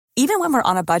Even when we're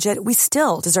on a budget, we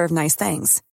still deserve nice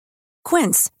things.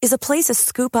 Quince is a place to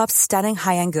scoop up stunning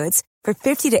high-end goods for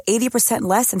 50 to 80%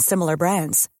 less than similar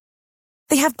brands.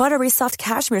 They have buttery soft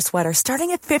cashmere sweaters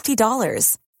starting at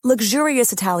 $50,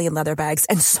 luxurious Italian leather bags,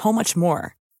 and so much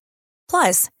more.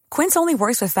 Plus, Quince only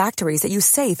works with factories that use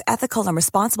safe, ethical, and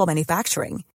responsible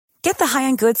manufacturing. Get the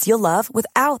high-end goods you'll love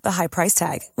without the high price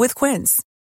tag with Quince.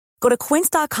 Go to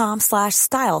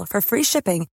quince.com/style for free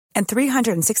shipping and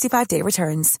 365-day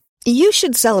returns. You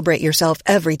should celebrate yourself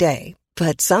every day,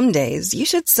 but some days you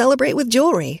should celebrate with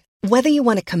jewelry. Whether you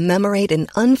want to commemorate an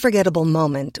unforgettable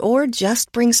moment or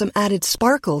just bring some added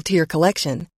sparkle to your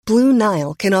collection, Blue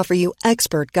Nile can offer you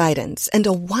expert guidance and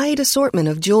a wide assortment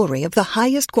of jewelry of the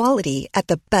highest quality at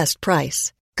the best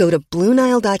price. Go to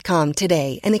BlueNile.com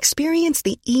today and experience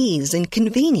the ease and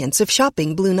convenience of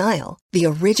shopping Blue Nile, the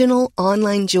original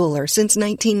online jeweler since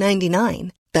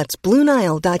 1999. That's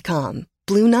BlueNile.com.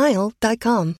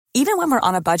 BlueNile.com. Even when we're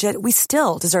on a budget, we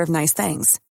still deserve nice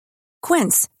things.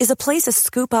 Quince is a place to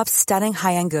scoop up stunning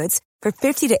high-end goods for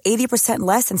 50 to 80%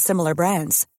 less than similar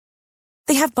brands.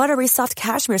 They have buttery soft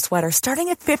cashmere sweaters starting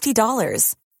at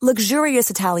 $50, luxurious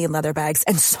Italian leather bags,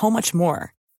 and so much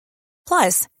more.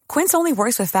 Plus, Quince only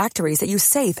works with factories that use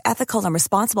safe, ethical, and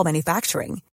responsible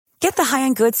manufacturing. Get the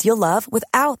high-end goods you'll love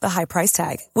without the high price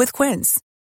tag with Quince.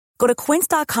 Go to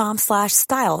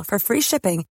quince.com/style for free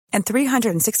shipping and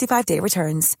 365-day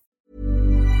returns.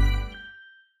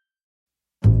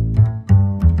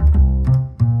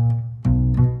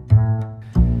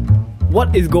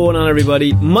 What is going on,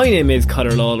 everybody? My name is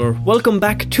Conor Lawler. Welcome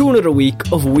back to another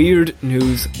week of Weird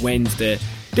News Wednesday.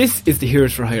 This is the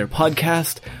Heroes for Hire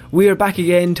podcast. We are back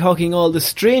again talking all the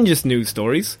strangest news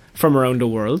stories from around the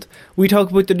world. We talk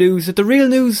about the news that the real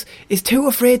news is too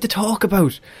afraid to talk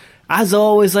about. As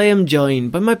always, I am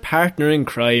joined by my partner in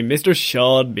crime, Mr.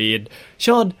 Sean Mead.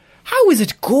 Sean, how is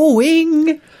it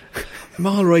going? I'm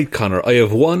alright, Conor. I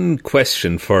have one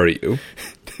question for you.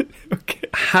 Okay.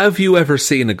 Have you ever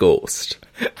seen a ghost?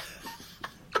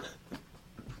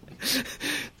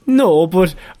 No,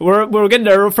 but we're getting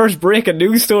our first breaking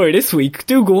news story this week.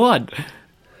 Do go on.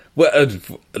 Well,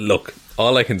 look,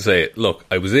 all I can say,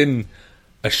 I was in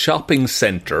a shopping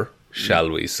centre,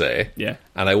 shall we say, yeah,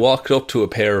 and I walked up to a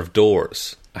pair of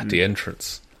doors at the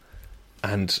entrance,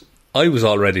 and I was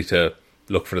all ready to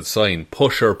look for the sign,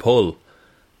 push or pull,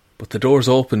 but the doors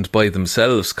opened by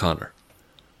themselves, Conor.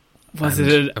 Was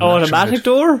it an automatic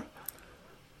door?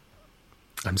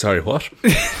 I'm sorry, what?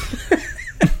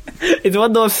 It's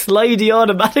one of those slidey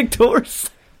automatic doors.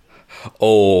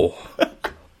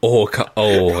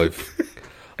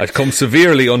 I've come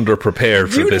severely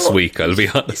underprepared for this week, I'll be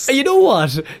honest. You know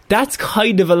what? That's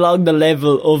kind of along the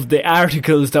level of the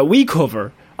articles that we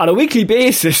cover on a weekly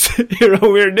basis here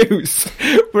on Weird News.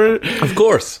 Of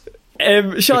course.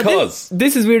 Sean,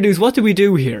 this is Weird News. What do we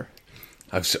do here?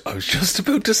 I was just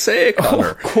about to say,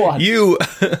 Conor, go on. You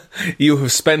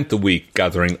have spent the week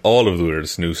gathering all of the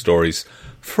weirdest news stories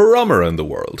from around the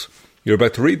world. You're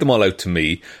about to read them all out to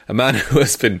me, a man who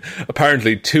has been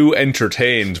apparently too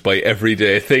entertained by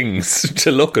everyday things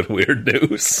to look at weird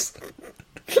news.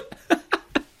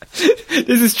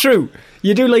 This is true.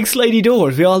 You do like slidey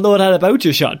doors. We all know that about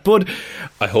you, Sean. But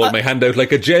I hold my hand out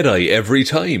like a Jedi every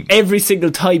time. Every single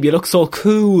time. You look so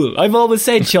cool. I've always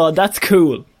said, Sean, that's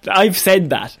cool. I've said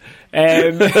that.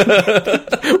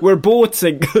 We're both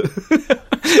single.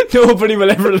 Nobody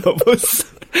will ever love us.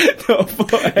 No,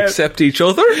 but, except each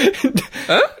other?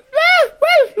 Huh?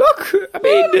 Well, look, I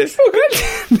mean,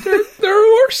 there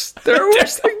are worse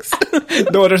things.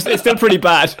 No, it's still pretty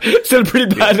bad. Still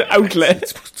pretty bad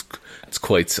outlet. It's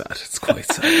quite sad.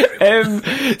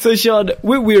 So, Sean,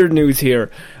 with Weird News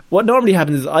here, what normally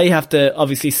happens is I have to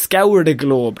obviously scour the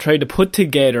globe, trying to put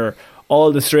together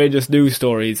all the strangest news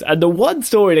stories. And the one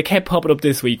story that kept popping up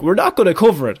this week, we're not going to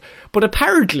cover it, but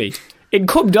apparently, in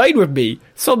Come Dine With Me,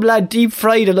 some lad deep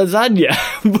fried a lasagna.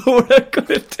 But we're not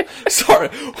going to... Sorry,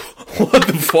 what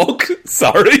the fuck?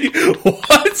 Sorry,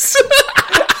 what?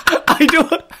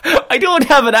 I don't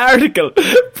have an article,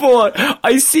 but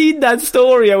I seen that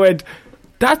story. I went,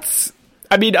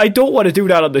 I don't want to do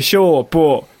that on the show,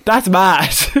 but that's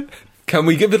mad. Can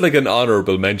we give it like an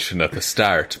honourable mention at the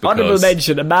start? Honourable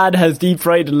mention, a man has deep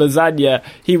fried a lasagna.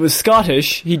 He was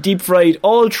Scottish. He deep fried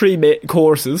all three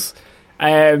courses.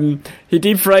 He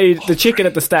deep fried the chicken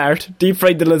at the start, deep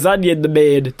fried the lasagna in the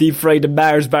main, deep fried the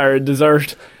Mars bar in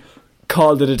dessert.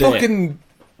 Called it a day.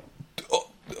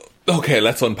 Okay,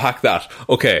 let's unpack that.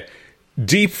 Okay,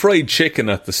 deep fried chicken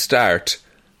at the start.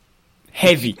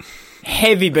 Heavy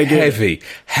beginning.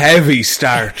 Heavy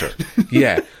starter.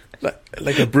 Yeah.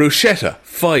 like a bruschetta,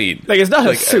 fine. Like, it's not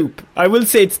a soup. I will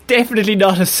say it's definitely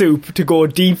not a soup to go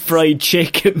deep fried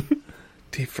chicken.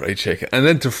 Deep fried chicken. And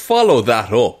then to follow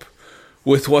that up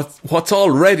with what's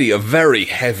already a very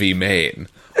heavy main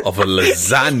of a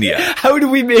lasagna. How do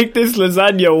we make this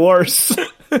lasagna worse?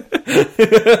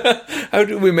 How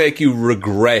do we make you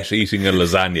regret eating a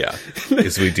lasagna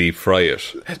as we deep fry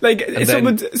it? Like,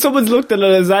 someone's looked at a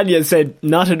lasagna and said,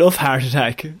 not enough heart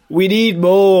attack. We need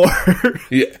more.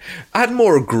 Yeah, add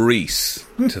more grease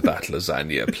to that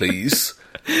lasagna, please.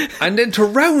 And then to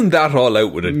round that all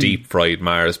out with a deep fried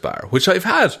Mars bar, which I've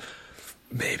had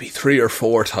maybe 3 or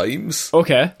 4 times.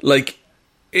 Okay. Like,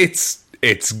 it's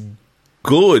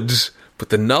good, but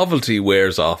the novelty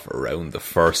wears off around the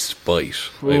first bite,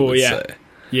 I would say.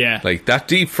 Yeah. Like, that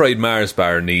deep fried Mars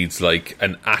bar needs, like,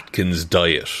 an Atkins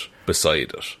diet beside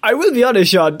it. I will be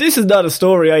honest, Sean, this is not a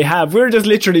story I have. We're just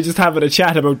literally just having a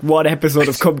chat about one episode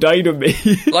of Come Dine With Me.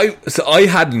 I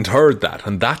hadn't heard that,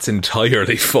 and that's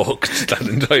entirely fucked, that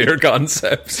entire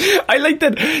concept. I like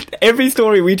that every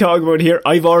story we talk about here,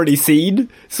 I've already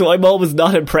seen, so I'm always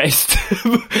not impressed.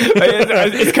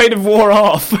 It's kind of wore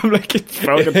off. I'm like, it's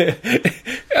broken.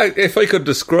 If I could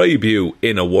describe you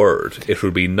in a word, it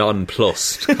would be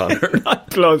nonplussed, Connor.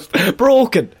 Nonplussed.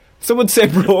 Broken. Someone say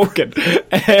broken.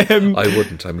 I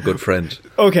wouldn't. I'm a good friend.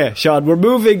 Okay, Sean, we're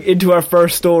moving into our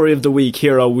first story of the week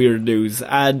here on Weird News.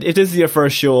 And if this is your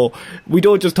first show, we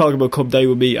don't just talk about Come Dine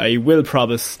With Me, I will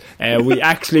promise. We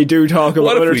actually do talk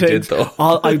about other things. Did,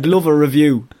 though? I'd love a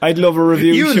review. I'd love a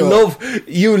review.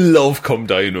 You love Come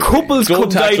Dine With Couples Me.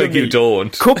 Don't act like you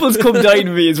don't. Couples Come Dine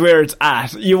With Me is where it's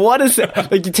at. You want to say,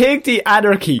 like, you take the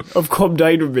anarchy of Come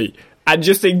Dine With Me and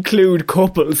just include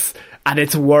couples, and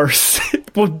it's worse,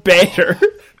 but better.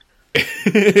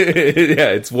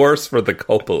 Yeah, it's worse for the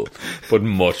couple, but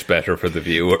much better for the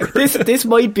viewer. This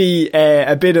might be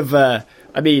a bit of a,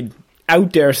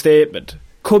 out there statement.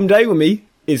 Come Dine With Me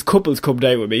is Couples Come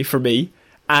Dine With Me for me,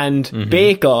 and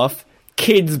Bake Off,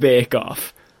 Kids Bake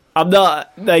Off. I'm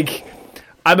not, like,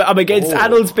 I'm against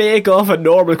Adults Bake Off and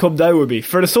Normal Come Down With Me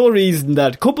for the sole reason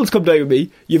that Couples Come Down With Me,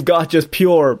 you've got just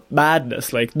pure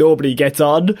madness. Like, nobody gets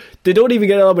on. They don't even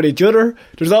get on with each other.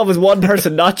 There's always one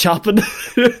person not chopping and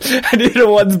the other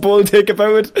one's bulltick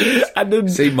about it. And then,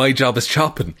 see, my job is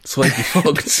chopping, so I'd be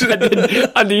fucked. And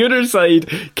then on the other side,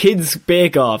 Kids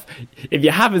Bake Off. If you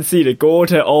haven't seen it, go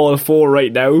to all 4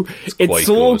 right now. It's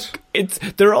so good.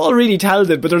 They're all really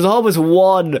talented, but there's always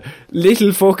one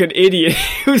little fucking idiot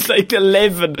who's like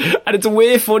 11, and it's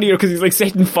way funnier because he's like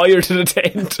setting fire to the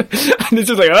tent, and it's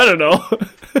just like, I don't know.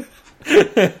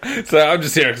 So I'm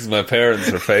just here because my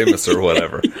parents are famous or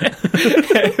whatever.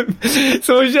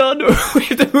 So Sean, we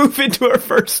have to move into our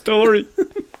first story.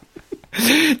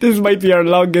 This might be our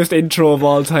longest intro of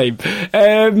all time.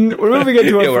 We're moving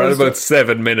into our we're at about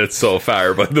 7 minutes so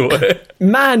far, by the way.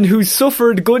 Man who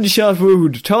suffered gunshot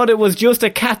wound thought it was just a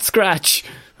cat scratch.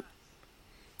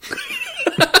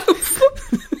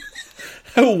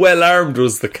 How well armed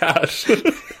was the cat?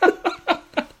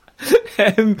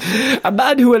 A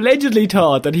man who allegedly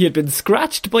thought that he had been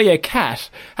scratched by a cat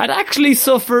had actually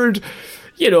suffered,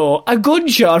 a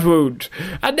gunshot wound.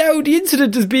 And now the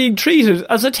incident is being treated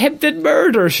as attempted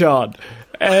murder, Sean.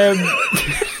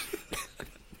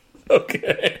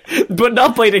 Okay. But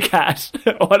not by the cat,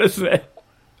 honestly.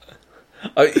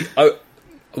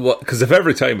 Because if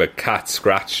every time a cat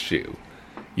scratched you,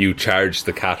 you charged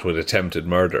the cat with attempted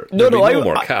murder, no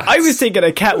more cats. I was thinking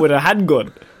a cat with a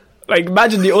handgun. Like,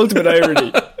 imagine the ultimate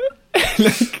irony.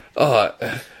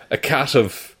 A cat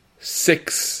of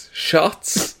 6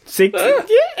 shots? 6?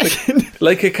 Yeah.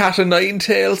 Like a cat of 9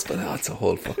 tails, but that's a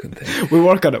whole fucking thing. We'll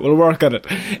work on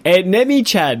it. Nemi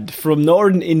Chand from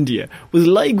northern India was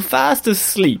lying fast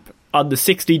asleep on the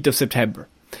 16th of September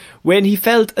when he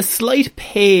felt a slight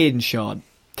pain, Sean.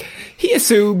 He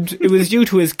assumed it was due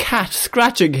to his cat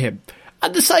scratching him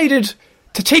and decided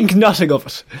to think nothing of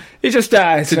it. He just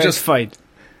just fine.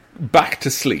 Back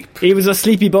to sleep. He was a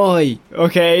sleepy boy.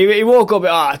 Okay, he woke up.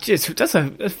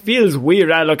 That feels weird.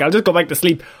 Look, I'll just go back to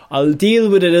sleep. I'll deal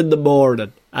with it in the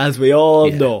morning, as we all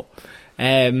know.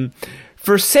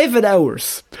 For 7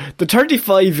 hours, the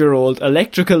 35-year-old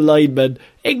electrical lineman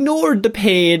ignored the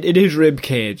pain in his rib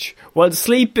cage while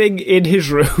sleeping in his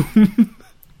room.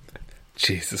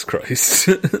 Jesus Christ.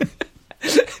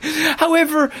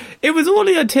 However, it was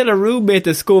only until a roommate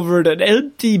discovered an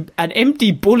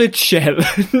empty bullet shell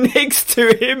next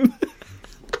to him.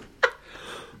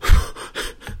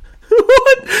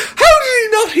 What? How did he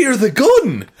not hear the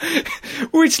gun?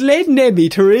 Which led Nemi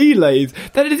to realise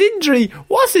that his injury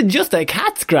wasn't just a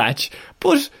cat scratch,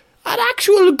 but an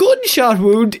actual gunshot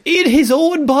wound in his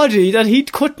own body that he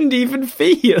couldn't even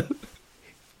feel.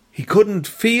 He couldn't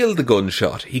feel the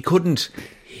gunshot. He couldn't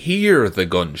hear the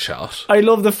gunshot. I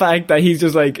love the fact that he's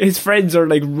just like, his friends are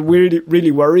like really,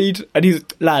 really worried, and he's,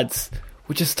 lads,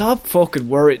 would you stop fucking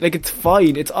worrying? Like, it's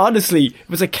fine. It's honestly, it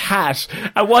was a cat.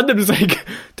 And one of them was like,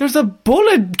 there's a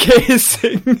bullet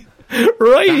casing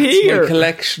right here. My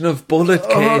collection of bullet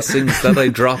casings that I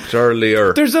dropped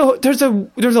earlier. There's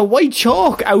a white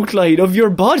chalk outline of your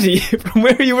body from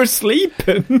where you were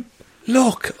sleeping.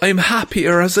 Look, I'm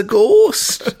happier as a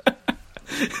ghost.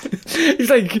 He's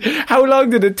like, how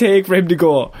long did it take for him to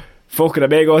go, fuck it, I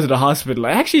may go to the hospital?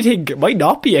 I actually think it might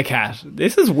not be a cat.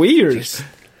 This is weird.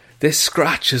 This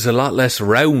scratch is a lot less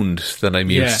round than I'm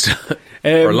used to.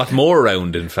 Or a lot more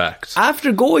round, in fact.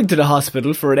 After going to the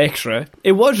hospital for an x-ray,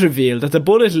 it was revealed that the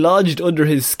bullet lodged under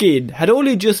his skin had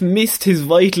only just missed his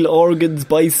vital organs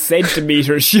by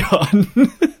centimetres, Sean.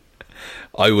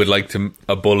 I would like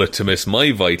a bullet to miss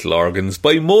my vital organs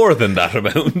by more than that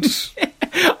amount.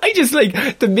 I just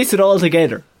like to miss it all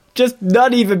together. Just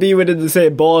not even be within the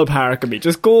same ballpark of me.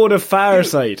 Just go on the far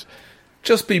side.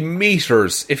 Just be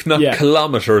metres, if not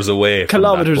kilometres away.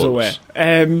 Kilometres away.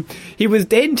 He was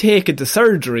then taken to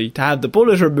surgery to have the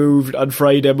bullet removed on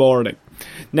Friday morning.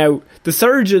 Now, the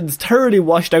surgeons thoroughly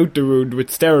washed out the wound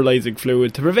with sterilising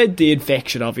fluid to prevent the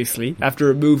infection, obviously, after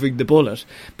removing the bullet.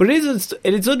 But it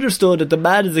is understood that the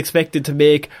man is expected to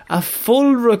make a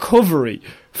full recovery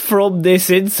from this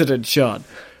incident, Sean.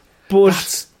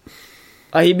 But,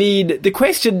 I mean, the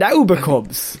question now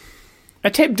becomes,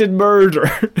 attempted murder.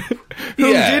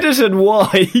 Who did it and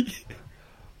why?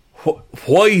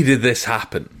 Why did this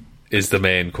happen is the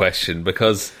main question,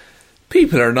 because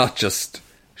people are not just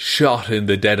shot in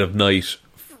the dead of night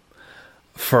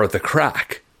for the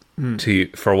crack,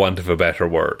 for want of a better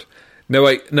word. Now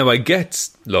I get,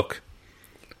 look,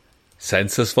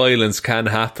 senseless violence can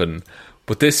happen,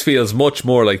 but this feels much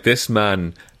more like this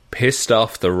man pissed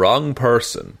off the wrong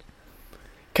person.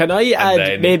 Can I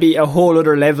add maybe a whole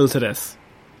other level to this?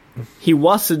 He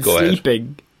wasn't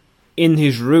sleeping in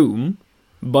his room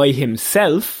by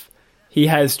himself. He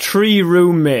has 3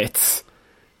 roommates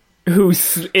who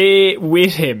stay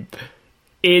with him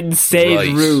in said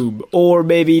room, or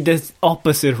maybe the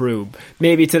opposite room.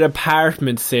 Maybe it's an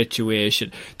apartment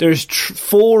situation. There's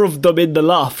 4 of them in the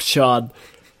loft, Sean,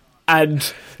 and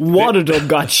one of them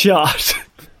got shot.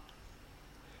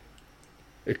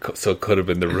 So it could have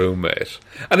been the roommate,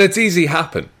 and it's easy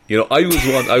happen. You know, I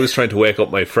was trying to wake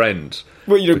up my friend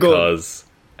with a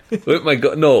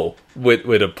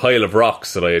pile of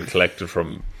rocks that I had collected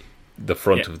from the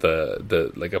front of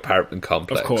the like apartment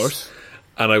complex, of course.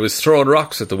 And I was throwing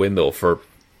rocks at the window for,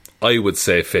 I would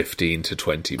say, 15 to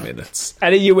 20 minutes.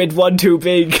 And then you went one too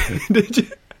big, did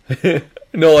you?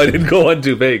 No, I didn't go one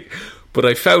too big, but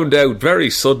I found out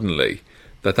very suddenly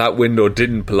that window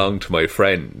didn't belong to my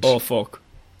friend. Oh fuck!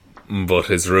 But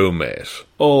his roommate.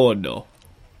 Oh no.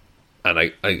 And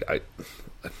I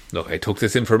took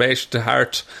this information to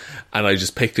heart, and I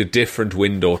just picked a different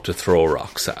window to throw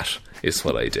rocks at, is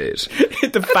what I did.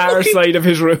 The far side of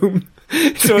his room.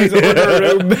 So his other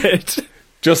roommate.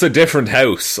 Just a different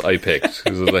house I picked.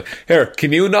 It was like, here,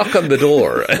 can you knock on the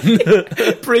door?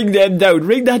 Bring them down.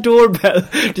 Ring that doorbell.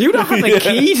 Do you not have a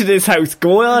key to this house?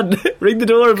 Go on. Ring the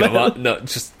doorbell. Come on. No,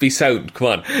 just be sound.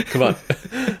 Come on.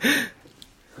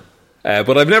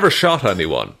 But I've never shot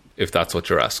anyone, if that's what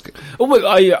you're asking. Oh my,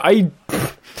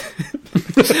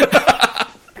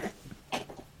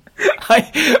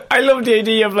 I love the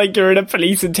idea of like you're in a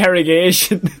police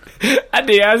interrogation and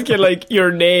they ask you like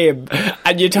your name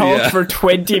and you talk for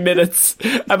 20 minutes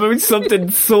about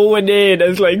something so inane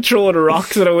as like throwing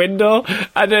rocks at a window,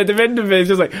 and at the end of it it's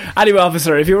just like, anyway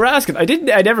officer, if you were asking, I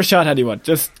never shot anyone,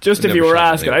 just if you were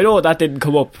asking anyone. I know that didn't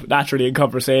come up naturally in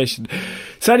conversation.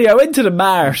 So anyway, I went to the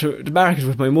market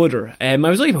with my mother. I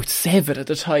was only about 7 at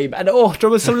the time, and there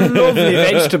was some lovely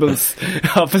vegetables,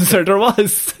 officer, there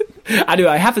was. Anyway,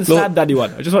 I haven't stabbed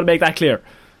anyone. I just want to make that clear.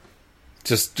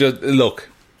 Just look,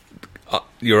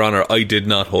 Your Honour, I did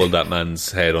not hold that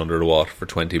man's head under the water for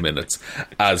 20 minutes,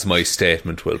 as my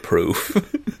statement will prove.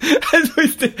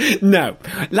 Now,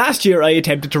 last year I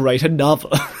attempted to write a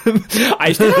novel.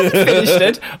 I still haven't finished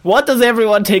it. What does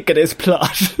everyone think of this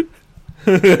plot?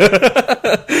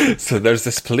 So there's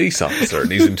this police officer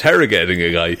and he's interrogating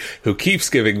a guy who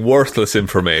keeps giving worthless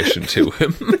information to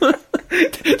him.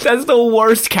 That's the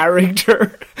worst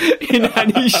character in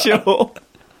any show.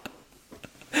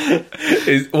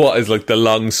 Is like the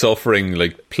long-suffering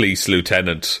like police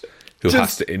lieutenant who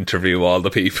has to interview all the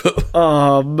people.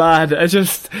 Oh man,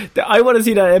 I want to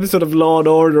see that episode of Law and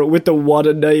Order with the one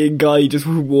annoying guy just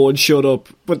who won't shut up,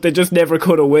 but they just never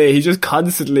cut away. He's just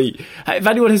constantly. If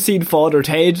anyone has seen Father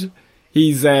Ted,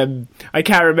 he's I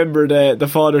can't remember the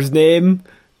father's name,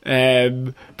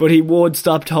 but he won't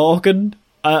stop talking.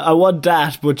 I want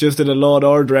that, but just in a Law and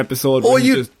Order episode.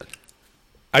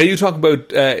 Are you talking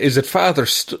about, is it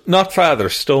not Father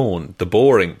Stone, the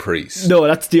boring priest? No,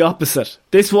 that's the opposite.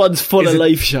 This one's full of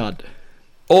life, Sean.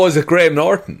 Oh, is it Graham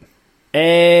Norton?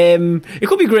 It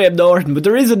could be Graham Norton, but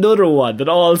there is another one that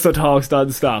also talks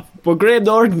non-stop. But Graham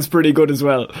Norton's pretty good as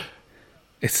well.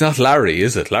 It's not Larry,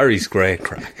 is it? Larry's great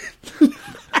crack.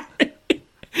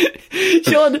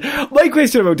 Sean, my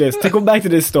question about this, to come back to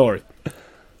this story.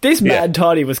 This man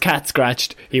thought he was cat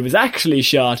scratched. He was actually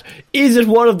shot. Is it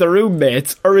one of the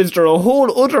roommates, or is there a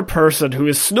whole other person who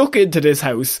has snuck into this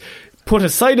house, put a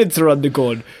silencer on the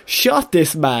gun, shot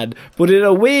this man, but in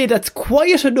a way that's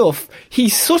quiet enough, he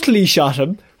subtly shot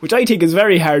him, which I think is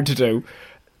very hard to do,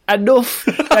 enough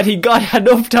that he got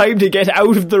enough time to get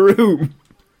out of the room?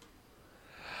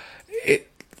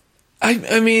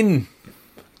 I mean,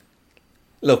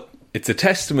 look, it's a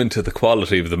testament to the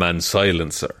quality of the man's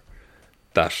silencer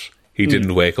that he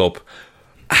didn't wake up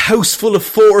a house full of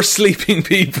 4 sleeping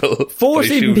people. 4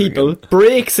 sleeping people,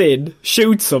 breaks in,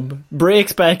 shoots them,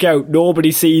 breaks back out,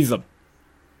 nobody sees them.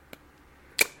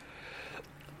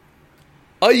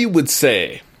 I would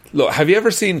say, look, have you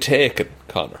ever seen Taken,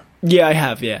 Connor? Yeah, I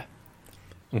have, yeah.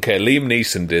 Okay, Liam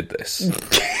Neeson did this.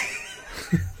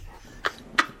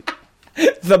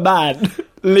 The man,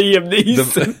 Liam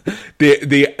Neeson.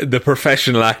 The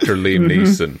professional actor Liam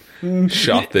Neeson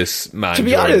shot this man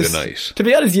during the night. To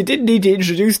be honest, you didn't need to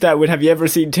introduce that with "Have you ever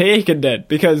seen Taken?" then,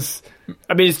 because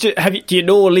I mean, it's just, do you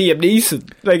know Liam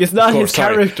Neeson? Like, it's not his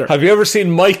character. Have you ever seen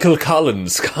Michael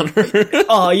Collins, Connor?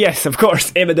 Oh yes, of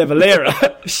course. Emma De Valera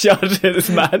shot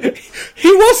this man.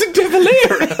 He wasn't De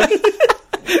Valera.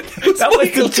 That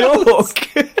was the joke.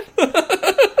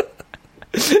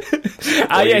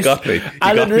 You got me.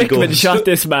 Alan Rickman shot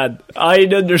this man. I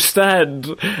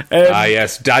understand.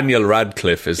 Yes, Daniel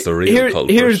Radcliffe is the real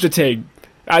culprit. Here's the thing.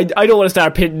 I don't want to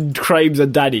start pitting crimes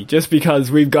on Danny just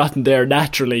because we've gotten there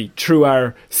naturally through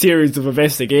our series of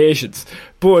investigations.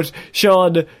 But,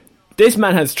 Sean, this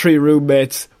man has 3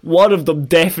 roommates. One of them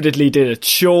definitely did it.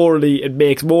 Surely it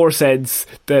makes more sense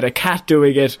than a cat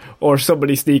doing it or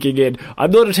somebody sneaking in.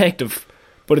 I'm no detective,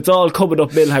 but it's all coming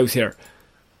up Millhouse here.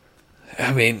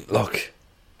 I mean, look,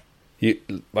 you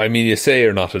say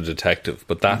you're not a detective,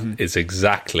 but that is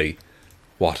exactly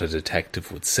what a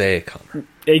detective would say, Connor.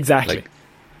 Exactly. Like,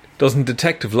 doesn't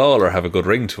Detective Lawler have a good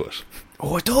ring to it?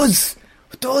 Oh, it does.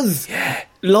 It does. Yeah.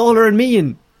 Lawler and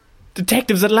Meehan.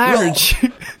 Detectives at large.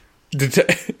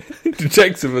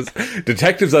 Detectives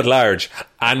at large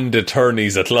and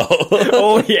attorneys at law.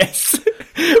 Oh, yes.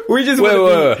 We just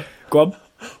wait. Go on.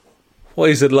 Why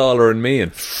is it Lawler and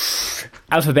Meehan?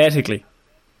 Alphabetically.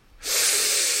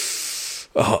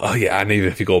 Oh yeah, and even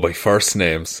if you go by first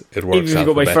names, it works. Even if you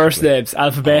go by first names,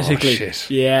 alphabetically. Oh, shit.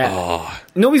 Yeah. Oh,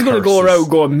 nobody's going to go around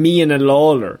going Meehan and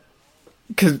Lawler.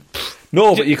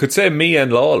 No, but you could say me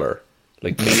and Lawler.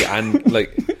 Like me and...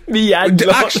 like me and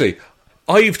Lawler. Actually,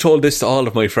 I've told this to all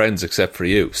of my friends except for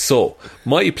you. So,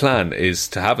 my plan is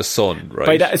to have a son, right?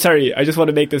 By that, sorry, I just want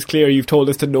to make this clear. You've told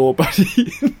this to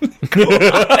nobody.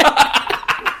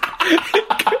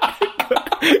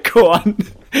 Go on.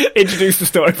 Introduce the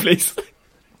story, please.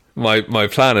 My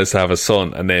plan is to have a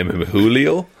son and name him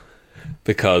Julio,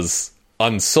 because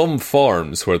on some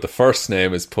forms where the first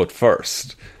name is put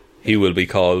first, he will be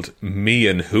called Me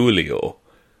and Julio,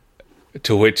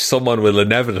 to which someone will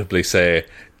inevitably say,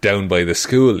 down by the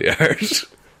schoolyard.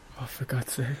 Oh, for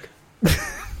God's sake.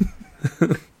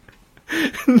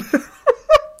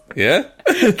 Yeah?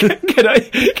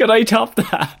 Can I top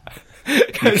that? You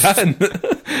can.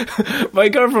 My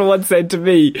girlfriend once said to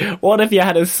me, what if you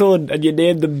had a son and you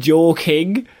named him Joe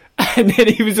King? And then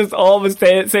he was just always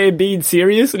saying being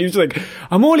serious, and he was like,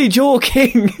 I'm only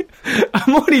joking.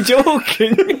 I'm only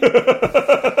joking.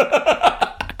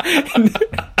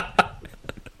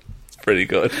 It's pretty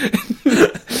good.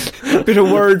 Bit of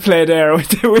wordplay there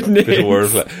with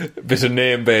names. Bit of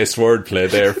name-based wordplay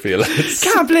there, Felix.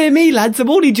 Can't blame me, lads.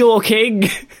 I'm only joking.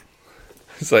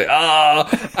 It's like,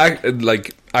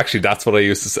 actually, that's what I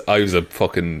used to say. I was a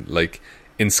fucking, like,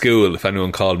 in school, if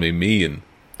anyone called me mean,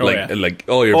 you're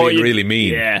being really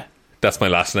mean. Yeah. That's my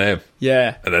last name.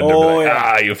 Yeah. And then they're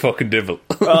like, you fucking devil.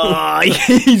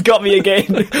 He's got me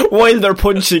again while they're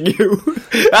punching you.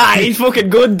 He's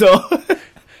fucking good though.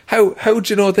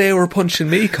 How'd you know they were punching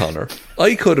me, Connor?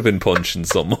 I could have been punching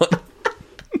someone.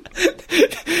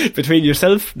 Between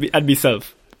yourself and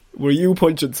myself, were you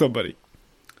punching somebody?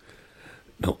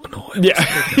 No.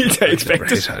 I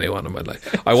expected anyone in my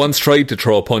life. I once tried to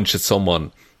throw a punch at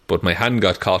someone, but my hand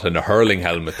got caught in a hurling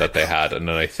helmet that they had, and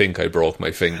then I think I broke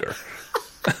my finger.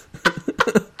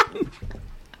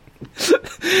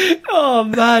 Oh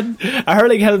man, a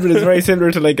hurling helmet is very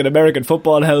similar to like an American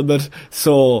football helmet.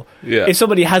 So if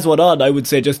somebody has one on, I would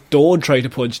say just don't try to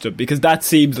punch them, because that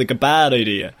seems like a bad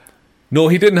idea. No,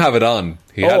 he didn't have it on.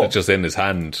 He had it just in his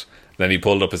hand. Then he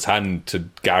pulled up his hand to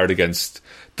guard against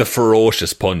the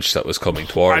ferocious punch that was coming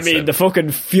towards him. The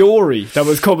fucking fury that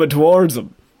was coming towards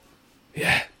him.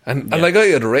 Yeah. And like, I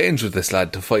had arranged with this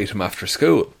lad to fight him after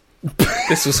school.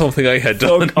 This was something I had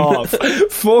done. Fuck off.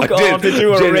 Fuck off, did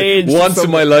you arrange? Once in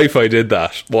my life I did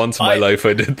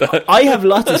that. I have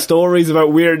lots of stories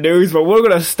about weird news, but we're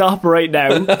going to stop right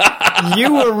now.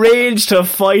 You arranged to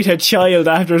fight a child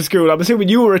after school. I'm assuming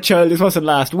you were a child. This wasn't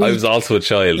last week. I was also a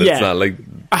child. Yeah. It's not like...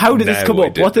 How did this come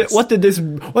up? What did this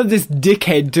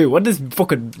dickhead do? What did this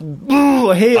fucking...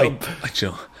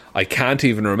 I can't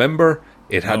even remember.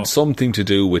 It had something to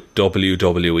do with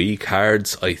WWE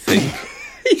cards, I think.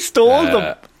 He stole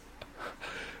them.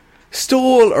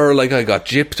 Stole, or like I got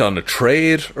gypped on a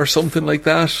trade or something like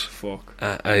that. Fuck.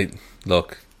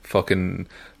 Fucking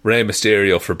Rey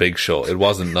Mysterio for Big Show. It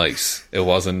wasn't nice.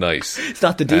 It's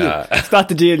not the deal. It's not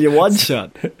the deal you want,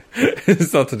 Sean.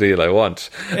 It's not the deal I want.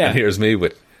 Yeah. And here's me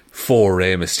with 4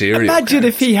 Rey Mysterio. Imagine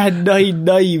if he had 9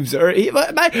 knives,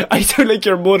 I sound like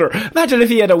your mother. Imagine if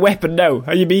he had a weapon now,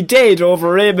 and you'd be dead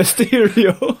over Rey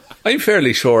Mysterio. I'm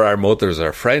fairly sure our mothers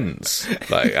are friends.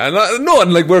 Like,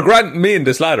 me and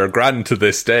this lad are grand to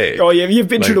this day. Oh yeah, you've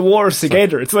been through the wars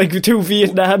together. It's like 2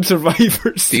 Vietnam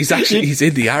survivors. He's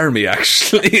in the army,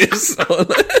 actually. So.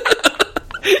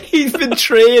 He's been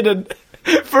training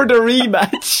for the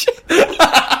rematch.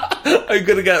 I'm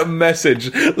gonna get a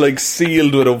message like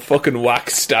sealed with a fucking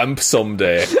wax stamp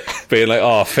someday, being like,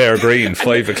 "Oh, fair green,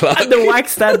 5 o'clock." And the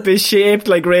wax stamp is shaped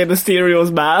like Rey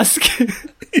Mysterio's mask.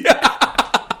 Yeah.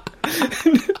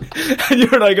 And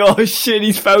you're like, "Oh shit,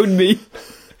 he's found me.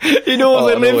 He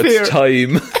knows I live here."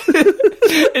 Time.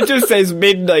 It just says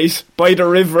midnight by the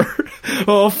river.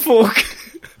 Oh fuck.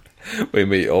 We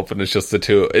meet up and it's just the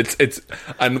two. It's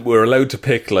and we're allowed to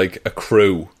pick like a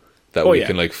crew that we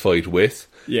can like fight with.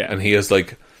 Yeah. And he has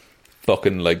like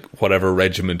fucking like whatever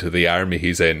regiment of the army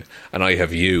he's in, and I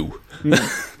have you.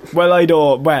 Well, I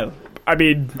don't. Well, I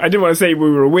mean, I didn't want to say we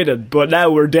were winning, but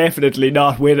now we're definitely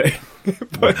not winning.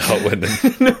 We're not winning.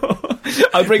 No,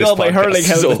 I'll bring all my hurling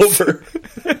helmets. Over.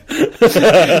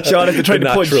 Sean, if you try to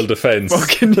punch, natural defence.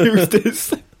 Fucking use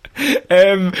this.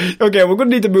 Okay, we're going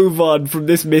to need to move on from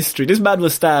this mystery. This man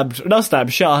was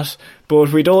shot,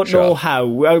 but we don't know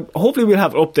how. Hopefully we'll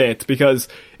have updates, because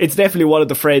it's definitely one of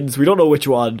the friends. We don't know which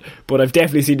one, but I've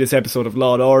definitely seen this episode of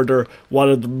Law & Order.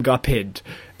 One of them got pinned.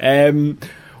 We're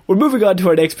moving on to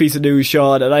our next piece of news,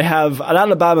 Sean, and I have an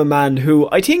Alabama man who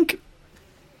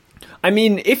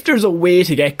if there's a way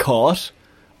to get caught,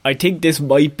 I think this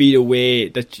might be the way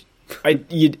that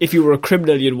if you were a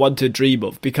criminal you'd want to dream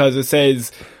of, because it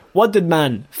says, "Wanted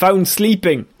man found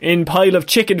sleeping in pile of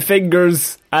chicken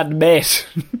fingers and met."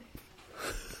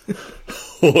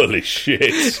 Holy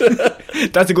shit.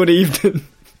 That's a good evening.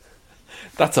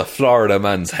 That's a Florida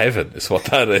man's heaven, is what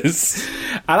that is.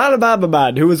 An Alabama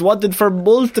man who was wanted for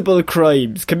multiple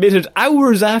crimes, committed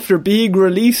hours after being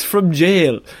released from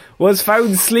jail, was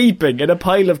found sleeping in a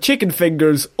pile of chicken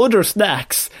fingers, other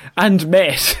snacks, and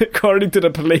met, according to the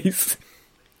police.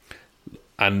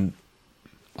 And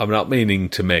I'm not meaning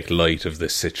to make light of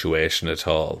this situation at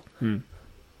all.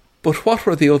 But what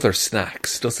were the other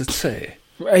snacks, does it say?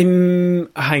 Hang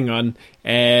on.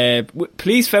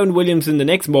 Police found Williamson the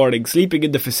next morning sleeping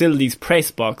in the facility's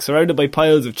press box, surrounded by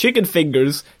piles of chicken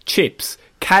fingers, chips,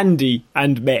 candy,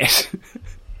 and meth.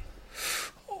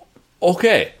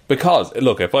 Okay, because,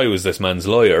 look, if I was this man's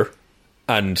lawyer,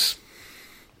 and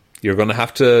you're going to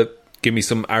have to give me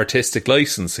some artistic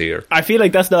license here. I feel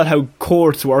like that's not how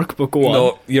courts work, but go on.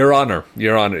 No, Your Honour,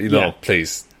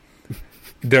 please.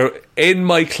 There, in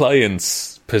my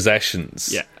client's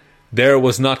possessions, there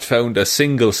was not found a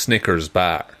single Snickers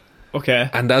bar. Okay.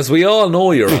 And as we all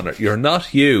know, Your Honour, you're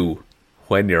not you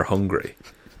when you're hungry.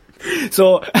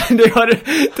 So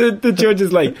the judge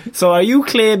is like, "So are you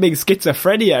claiming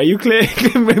schizophrenia? Are you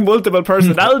claiming multiple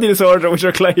personality disorder with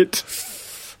your client?"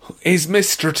 Is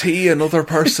Mr. T another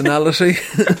personality?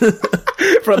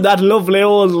 From that lovely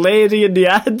old lady in the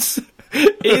ads?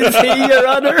 Is he, Your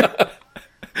Honour?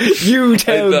 You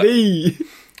tell me.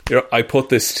 I put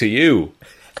this to you,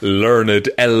 learned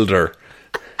elder.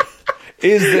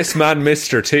 Is this man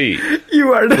Mr. T?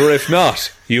 You are Or if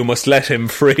not, you must let him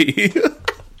free.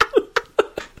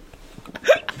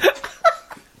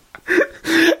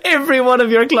 Every one of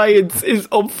your clients is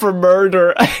up for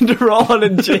murder and they're all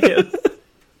in jail.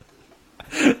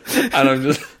 And I'm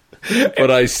just...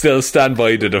 But I still stand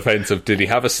by the defence of, did he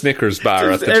have a Snickers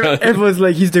bar at the time? Everyone's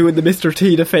like, he's doing the Mr.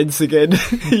 T defence again.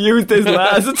 He used this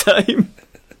last time.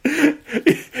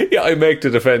 Yeah, I make the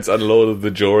defence and a load of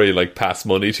the jury like pass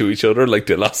money to each other like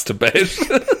they lost a bet.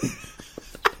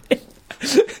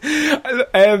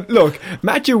 Look,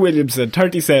 Matthew Williamson,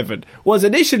 37, was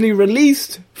initially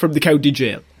released from the county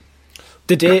jail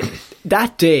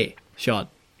that day, Sean,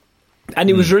 and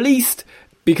he was released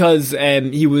because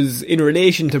he was in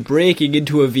relation to breaking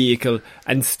into a vehicle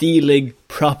and stealing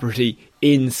property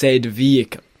in said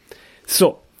vehicle.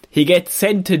 So he gets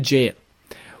sent to jail.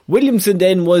 Williamson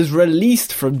then was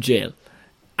released from jail,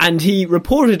 and he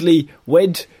reportedly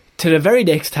went to the very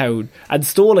next town and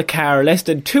stole a car less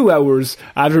than 2 hours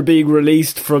after being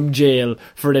released from jail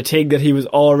for the thing that he was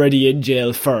already in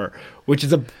jail for, which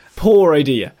is a poor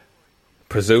idea.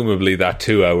 Presumably that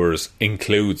 2 hours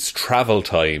includes travel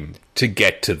time to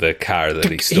get to the car that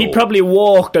he stole. He probably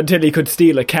walked until he could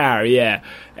steal a car, yeah.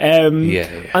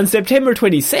 On September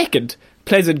 22nd,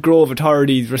 Pleasant Grove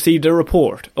authorities received a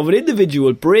report of an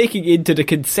individual breaking into the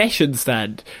concession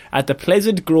stand at the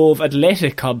Pleasant Grove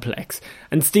Athletic Complex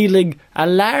and stealing a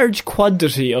large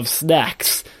quantity of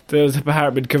snacks, the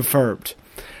department confirmed.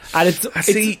 And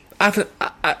at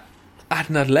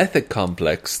an athletic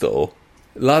complex, though,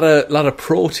 a lot of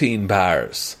protein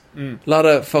bars, a lot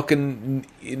of fucking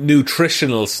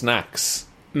nutritional snacks,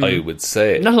 I would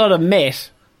say. Not a lot of meth.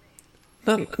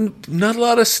 Not a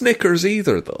lot of Snickers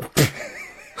either, though.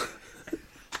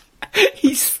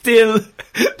 He's still...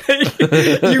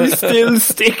 you still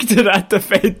stick to that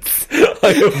defence.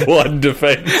 I have one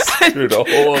defence through the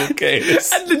whole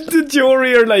case. And the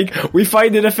jury are like, we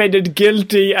find the defendant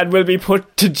guilty and will be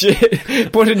put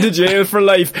into jail for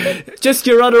life. Just,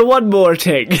 Your Honour, one more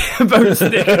thing about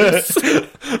Snickers.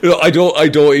 No, I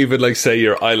don't even like say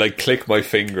I like click my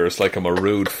fingers like I'm a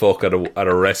rude fuck at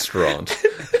a restaurant.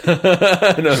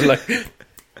 And I'm like,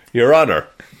 Your Honour,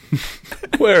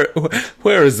 where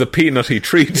is the peanutty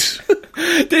treat?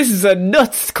 This is a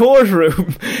nuts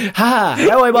courtroom.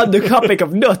 Now I'm on the topic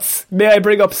of nuts. May I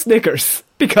bring up Snickers?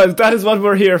 Because that is what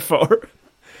we're here for.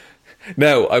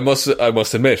 Now, I must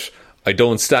admit, I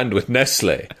don't stand with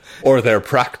Nestle or their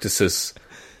practices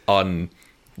on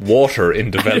water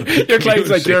in developing Your client's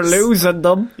like, you're losing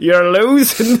them.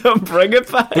 Bring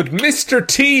it back. But Mr.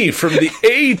 T from the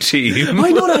A team.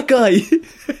 I know that guy.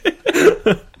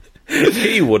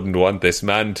 He wouldn't want this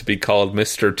man to be called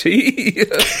Mr. T.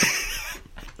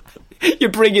 You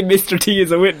bring in Mr. T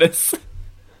as a witness.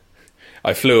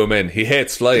 I flew him in. He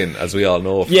hates flying, as we all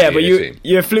know. Yeah, but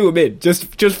you flew him in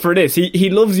just for this. He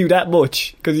loves you that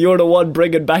much because you're the one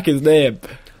bringing back his name.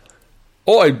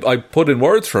 Oh, I put in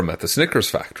words for him at the Snickers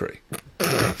factory.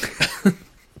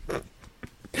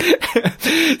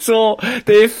 So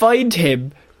they find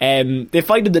him. They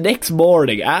find him the next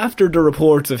morning after the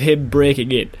reports of him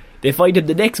breaking in. They find him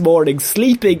the next morning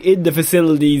sleeping in the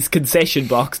facility's concession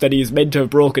box that he's meant to have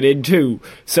broken into,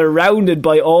 surrounded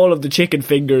by all of the chicken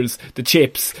fingers, the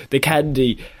chips, the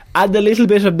candy, and a little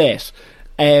bit of meth.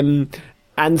 And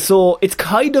so it's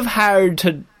kind of hard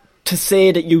to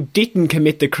say that you didn't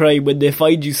commit the crime when they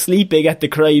find you sleeping at the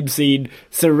crime scene,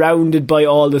 surrounded by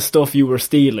all the stuff you were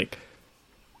stealing.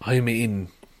 I mean,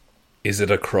 is it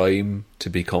a crime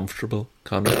to be comfortable,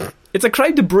 Conor? It's a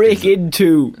crime to break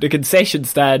into the concession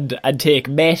stand and take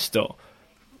meth, though.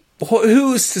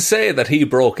 Who's to say that he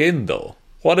broke in, though?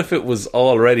 What if it was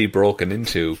already broken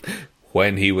into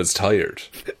when he was tired?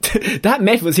 That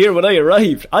meth was here when I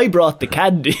arrived. I brought the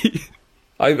candy.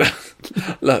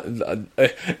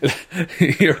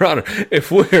 Your Honour, if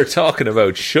we're talking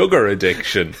about sugar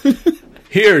addiction,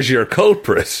 here's your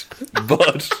culprit.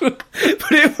 But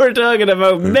if we're talking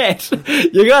about meth,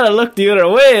 you gotta look the other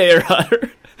way, Your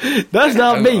Honour. That's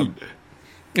not me.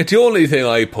 The only thing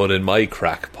I put in my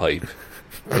crack pipe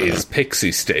is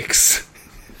pixie sticks.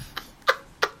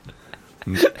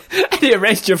 And he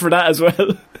arrest you for that as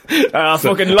well.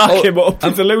 Fucking lock him up.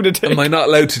 He's a lunatic. Am I not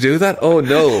allowed to do that? Oh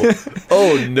no.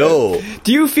 Oh no.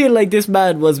 Do you feel like this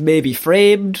man was maybe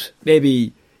framed?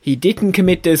 Maybe he didn't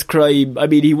commit this crime? I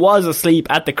mean, he was asleep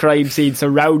at the crime scene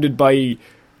surrounded by,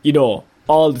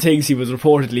 all the things he was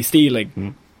reportedly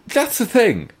stealing. That's the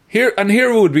thing. Here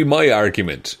would be my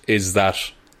argument, is that...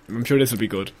 I'm sure this would be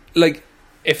good. Like,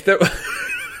 if there...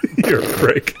 You're a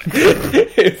prick.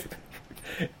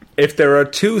 If there are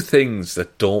two things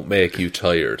that don't make you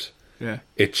tired, yeah,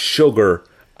 it's sugar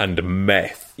and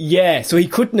meth. Yeah, so he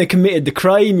couldn't have committed the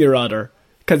crime, Your Honour,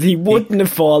 because he wouldn't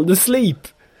have fallen asleep.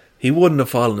 He wouldn't have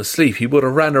fallen asleep. He would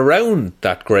have ran around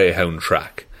that greyhound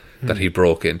track that he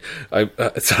broke in.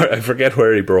 Sorry, I forget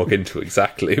where he broke into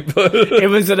exactly, but it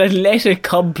was an athletic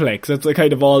complex. That's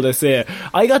kind of all they say.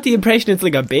 I got the impression it's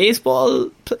like a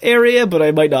baseball area, but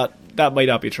that might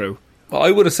not be true.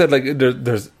 I would have said like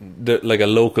there's like a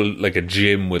local, like a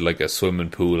gym with like a swimming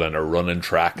pool and a running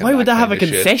track. Why would that have a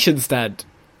concession stand?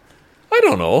 I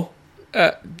don't know.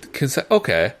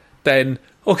 Okay, then.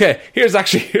 Okay, here's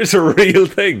a real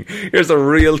thing. Here's a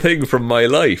real thing from my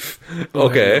life.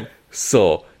 Okay,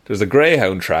 so there's a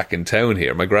greyhound track in town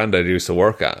here. My granddad used to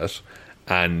work at it.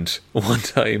 And one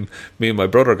time, me and my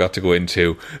brother got to go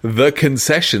into the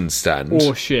concession stand.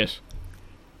 Oh, shit.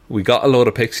 We got a load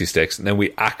of pixie sticks, and then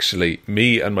we actually,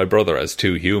 me and my brother as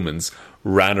two humans,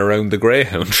 ran around the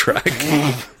greyhound track.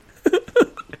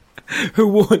 Who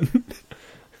won?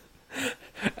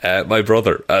 My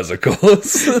brother, as it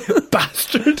goes.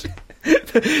 Bastard.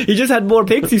 He just had more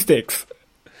pixie sticks.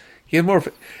 He had more,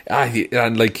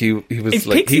 and like he was Is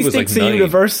like pixie he was sticks like 9. a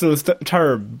universal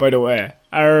term, by the way?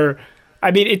 Or,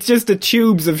 I mean, it's just the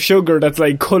tubes of sugar that's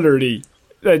like coloured-y.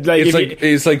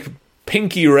 It's like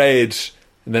pinky red,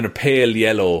 and then a pale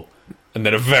yellow, and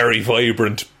then a very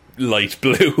vibrant light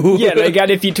blue. Yeah, like,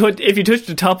 and if you touch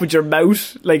the top with your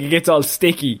mouth, like, it gets all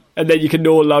sticky, and then you can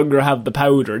no longer have the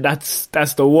powder. That's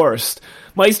the worst.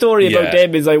 My story about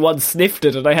them is I once sniffed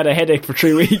it and I had a headache for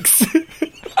 3 weeks.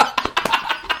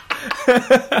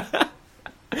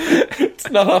 It's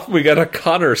not often we get a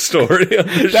Connor story on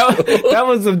the show. That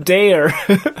was a dare.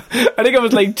 I think I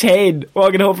was like 10,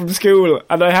 walking home from school,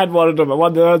 and I had one of them, and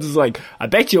one of the others was like, I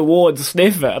bet you won't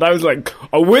sniff it. And I was like,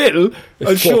 I will.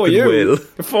 I'll show you.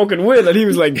 I fucking will. And he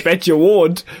was like, bet you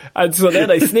won't. And so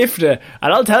then I sniffed it,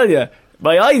 and I'll tell you,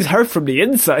 my eyes hurt from the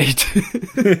inside.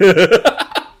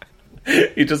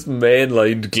 You just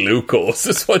mainlined glucose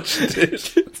is what you did.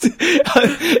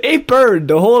 It burned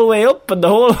the whole way up and the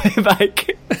whole way back.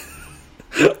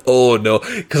 Oh no,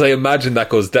 because I imagine that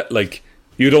goes like,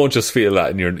 you don't just feel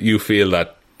that you feel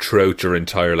that throughout your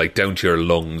entire, like, down to your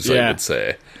lungs. I would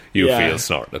say you feel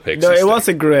snorting a pixie stick. It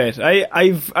wasn't great.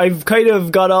 I've kind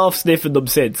of got off sniffing them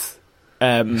since.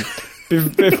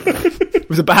 It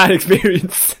was a bad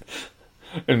experience.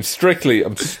 I'm strictly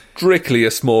a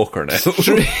smoker now.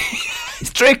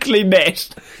 Strictly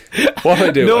met. What I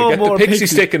do, No I get more the pixie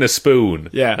stick in a spoon,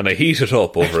 Yeah. and I heat it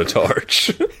up over a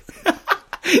torch.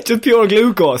 Just pure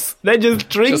glucose. Then just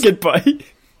drink it, by.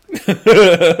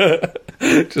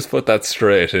 Just put that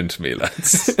straight into me,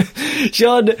 lads.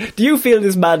 Sean, do you feel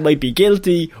this man might be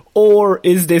guilty, or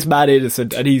is this man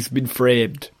innocent and he's been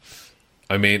framed?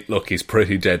 I mean, look, he's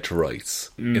pretty dead to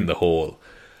rights in the whole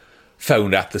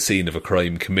found at the scene of a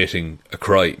crime committing a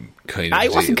crime kind of I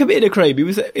deal. wasn't committing a crime.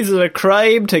 Is it a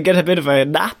crime to get a bit of a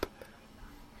nap?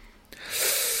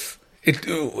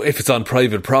 If it's on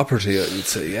private property, I would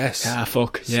say yes. Ah,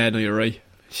 fuck. Yeah, no, you're right.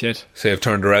 Shit. Say I've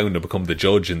turned around and become the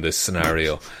judge in this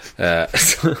scenario.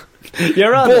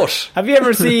 You're on. But have you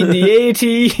ever seen the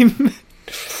A-Team?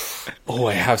 Oh,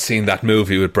 I have seen that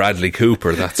movie with Bradley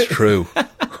Cooper, that's true.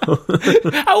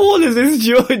 How old is this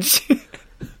judge?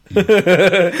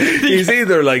 He's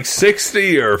either like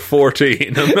 60 or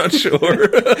 14, I'm not sure. We're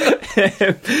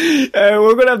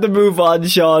going to have to move on,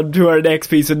 Sean, to our next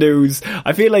piece of news.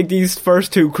 I feel like these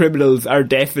first two criminals are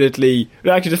definitely...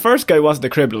 Actually, the first guy wasn't a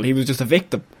criminal, he was just a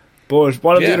victim. But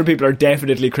one of the other people are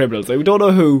definitely criminals. I don't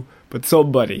know who, but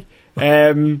somebody.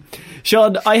 Sean,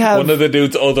 I have... One of the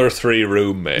dude's other 3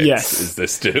 roommates is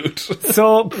this dude.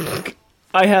 So...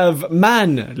 I have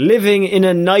man living in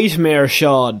a nightmare,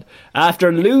 Sean,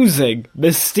 after losing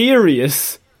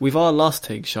mysterious... We've all lost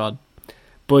things, Sean.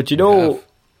 But you know...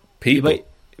 People.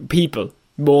 People,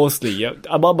 mostly. Yeah.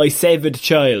 I'm on my 7th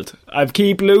child. I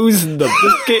keep losing them.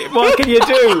 What can you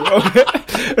do?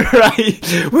 Right.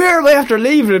 Where am I after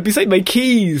leaving it? Beside my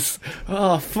keys.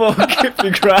 Oh, fuck. It'd be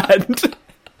grand.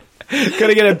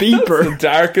 Gotta get a beeper. That's the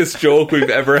darkest joke we've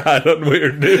ever had on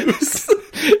Weird News.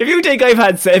 If you think I've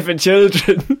had 7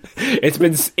 children, it's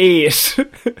been 8.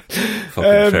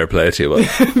 Fucking fair play to you,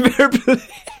 Fair play.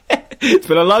 It's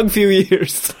been a long few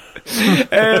years.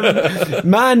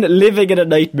 Man living in a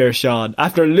nightmare, Sean,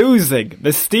 after losing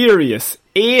mysterious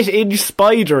 8-inch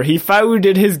spider he found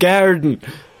in his garden.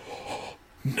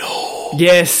 No.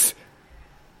 Yes.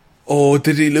 Oh,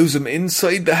 did he lose him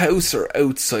inside the house or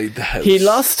outside the house? He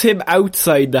lost him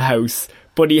outside the house,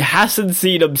 but he hasn't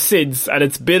seen him since, and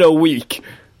it's been a week.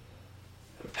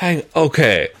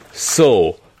 Okay,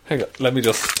 so, hang on, let me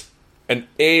just... An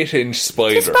 8-inch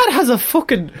spider. This man has a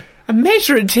A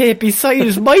measuring tape beside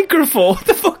his microphone. What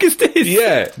the fuck is this?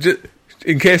 Yeah,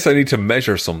 in case I need to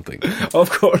measure something. Of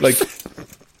course. Like,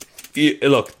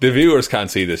 look, the viewers can't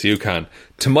see this, you can.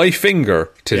 To my finger,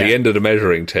 to the end of the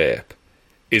measuring tape,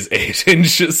 is 8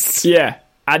 inches. Yeah,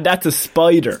 and that's a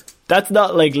spider. That's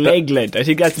not like leg length. I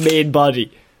think that's main body.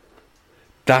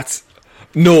 That's...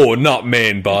 No, not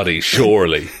main body,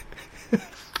 surely.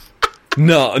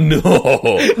 No.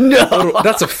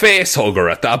 That's a face hugger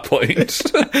at that point.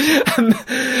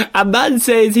 A man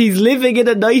says he's living in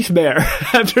a nightmare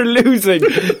after losing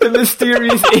the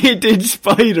mysterious 8-inch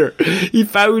spider he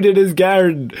found in his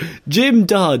garden. Jim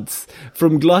Dodds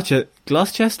from Gloucester?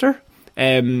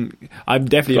 I'm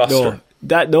definitely... Gloucester.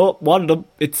 No, one of them.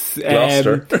 It's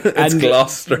Gloucester. It's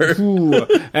Gloucester.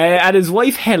 And his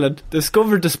wife Helen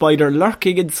discovered the spider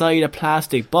lurking inside a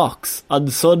plastic box on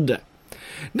Sunday.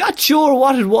 Not sure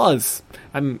what it was,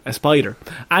 a spider,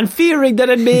 and fearing that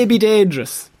it may be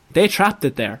dangerous, they trapped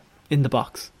it there in the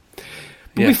box.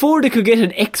 But before they could get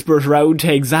an expert round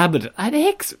to examine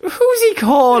it, who's he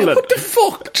calling? What the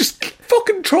fuck? Just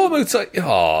fucking throw him outside.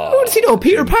 Oh, what does he know?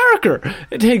 Peter Parker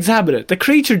to examine it. The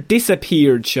creature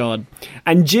disappeared, Sean,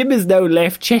 and Jim is now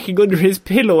left checking under his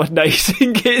pillow at night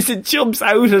in case it jumps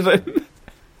out of him.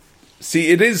 See,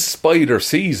 it is spider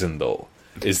season though,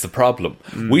 is the problem.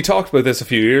 We talked about this a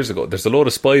few years ago. There's a lot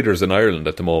of spiders in Ireland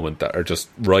at the moment that are just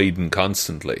riding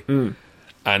constantly.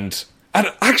 And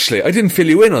actually, I didn't fill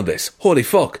you in on this. Holy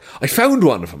fuck. I found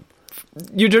one of them.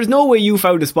 There's no way you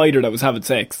found a spider that was having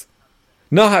sex.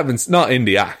 Not in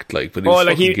the act, like, but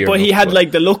he was he had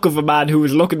like the look of a man who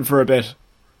was looking for a bit.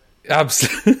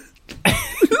 Absolutely.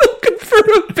 Looking for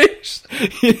a bit.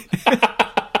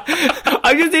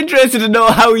 I'm just interested to know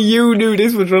how you knew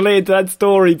this would relate to that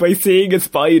story by seeing a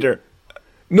spider.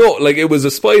 No, like, it was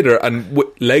a spider and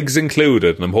legs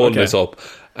included, and I'm holding this up.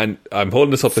 And I'm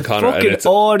holding this up to Connor. Fucking and it's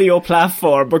audio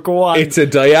platform, but go on. It's a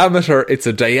diameter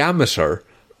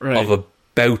right. of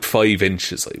about 5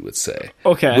 inches, I would say.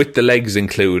 Okay. With the legs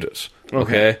included.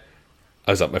 Okay.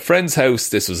 I was at my friend's house.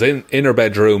 This was in her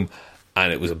bedroom,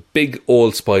 and it was a big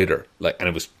old spider.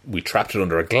 We trapped it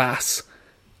under a glass,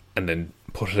 and then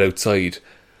put it outside.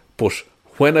 But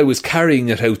when I was carrying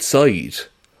it outside,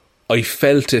 I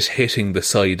felt it hitting the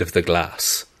side of the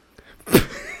glass.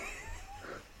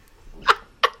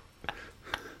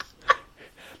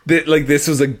 This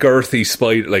was a girthy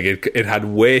spider. Like, it had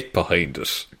weight behind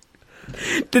it.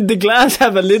 Did the glass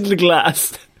have a little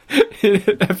glass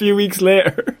a few weeks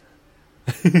later?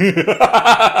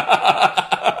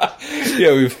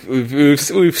 Yeah,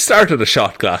 we've started a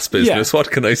shot glass business. Yeah.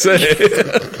 What can I say?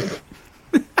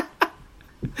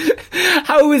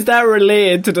 How is that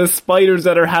related to the spiders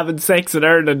that are having sex in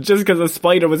Ireland just because a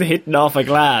spider was hitting off a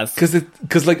glass?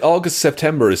 Because like August,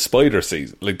 September is spider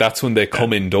season. Like, that's when they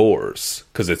come indoors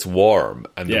because it's warm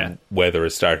and the weather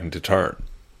is starting to turn.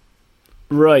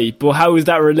 Right, but how is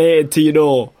that related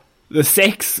to, the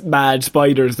sex-mad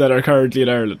spiders that are currently in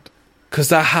Ireland? Because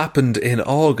that happened in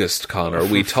August, Connor.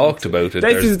 We talked about it.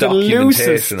 There's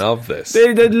documentation of this.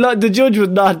 The judge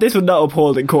would not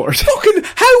uphold in court. Fucking,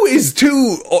 how is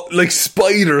two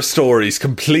spider stories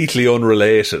completely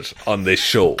unrelated on this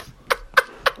show?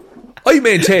 I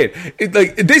maintain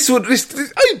this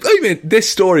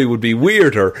story would be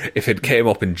weirder if it came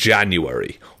up in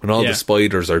January when all the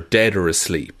spiders are dead or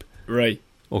asleep. Right.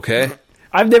 Okay.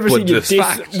 I've never seen you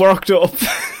this worked up.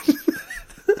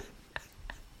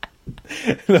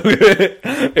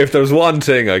 If there's one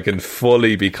thing I can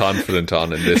fully be confident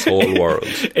on in this whole world,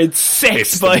 it's sex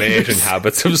spiders. The mating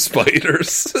habits of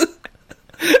spiders.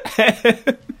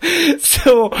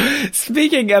 So,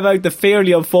 speaking about the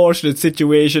fairly unfortunate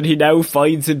situation he now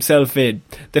finds himself in,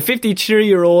 the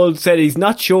 53-year-old said he's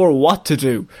not sure what to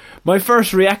do. My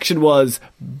first reaction was,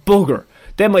 bugger.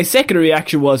 Then my second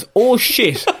reaction was, oh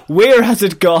shit, where has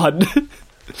it gone?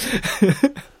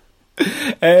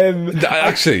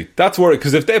 Actually, that's worried,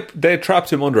 because if they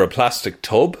trapped him under a plastic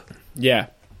tub,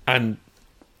 and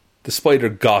the spider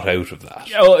got out of that,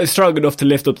 it's strong enough to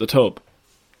lift up the tub.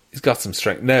 He's got some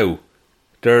strength. Now,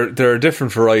 there are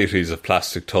different varieties of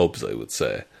plastic tubs, I would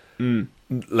say.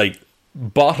 Like,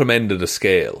 bottom end of the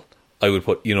scale, I would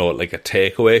put, like a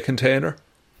takeaway container.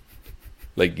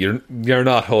 Like, you're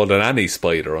not holding any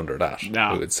spider under that,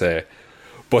 I would say.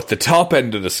 But the top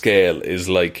end of the scale is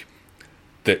like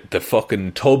the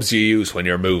fucking tubs you use when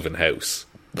you're moving house.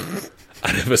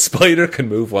 And if a spider can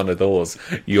move one of those,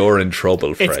 you're in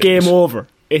trouble, friend. It's game over.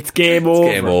 It's game over.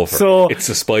 Game over. So it's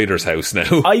the spider's house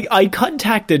now. I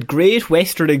contacted Great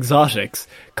Western Exotics,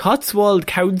 Cotswold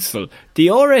Council, the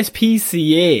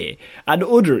RSPCA and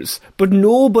others, but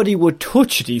nobody would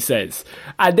touch it, he says.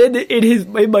 And then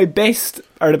in the best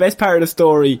part of the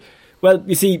story, well,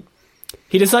 you see,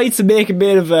 he decides to make a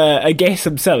bit of a guess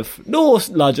himself. No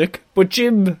logic, but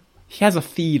Jim, he has a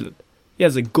feeling. He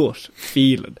has a gut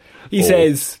feeling. He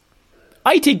says,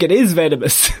 I think it is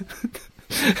venomous.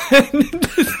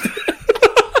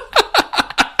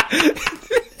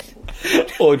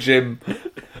 Oh, Jim.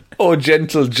 Oh,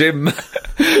 gentle Jim.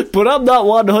 But I'm not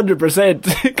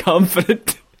 100%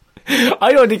 confident.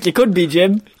 I don't think you could be,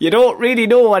 Jim. You don't really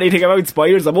know anything about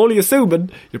spiders. I'm only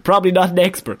assuming you're probably not an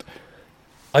expert.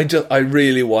 I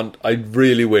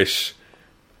really wish,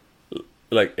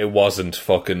 like, it wasn't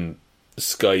fucking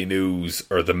Sky News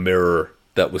or The Mirror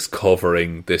that was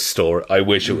covering this story. I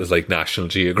wish it was like National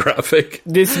Geographic.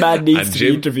 This man needs to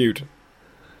be interviewed.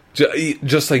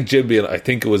 Just like Jim being, I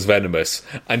think it was venomous,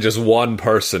 and just one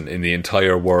person in the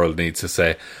entire world needs to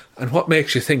say, and what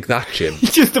makes you think that, Jim?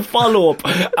 Just a follow-up.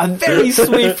 A very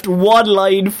swift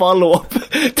one-line follow-up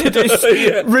to this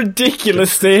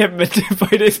ridiculous statement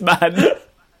by this man.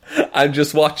 And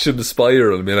just watching the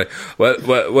spiral and being like, well,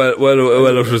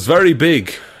 it was very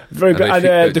big. Very big.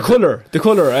 And the colour. The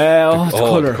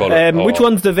colour. Which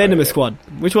one's the venomous one?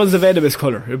 Which one's the venomous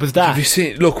colour? It was that. Have you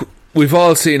seen... Look, we've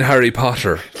all seen Harry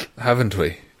Potter, haven't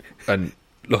we? And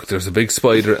look, there's a big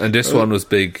spider, and this one was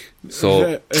big.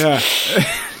 So,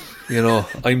 you know,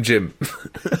 I'm Jim.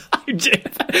 I'm Jim.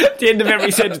 At the end of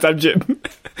every sentence, I'm Jim.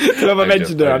 Whoever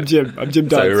mentioned it, I'm Jim. I'm Jim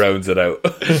Dodds. So he rounds it out.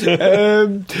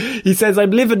 He says,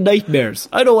 I'm living nightmares.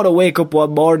 I don't want to wake up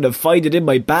one morning and find it in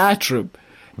my bathroom.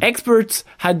 Experts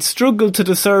had struggled to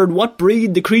discern what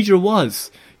breed the creature was.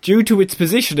 Due to its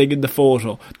positioning in the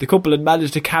photo, the couple had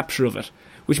managed a capture of it,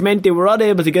 which meant they were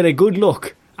unable to get a good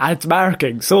look at its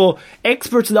marking. So,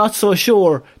 experts not so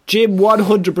sure, Jim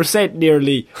 100%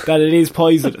 nearly, that it is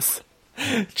poisonous.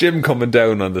 Jim coming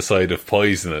down on the side of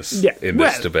poisonous in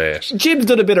this debate. Jim's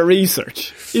done a bit of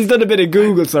research. He's done a bit of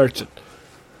Google searching.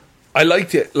 I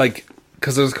liked it, like,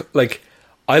 because there's, like,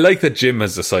 I like that Jim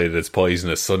has decided it's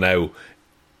poisonous, so now...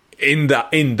 In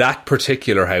that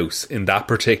particular house, in that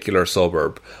particular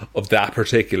suburb of that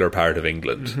particular part of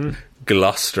England,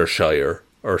 Gloucestershire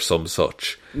or some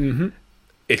such,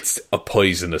 it's a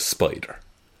poisonous spider.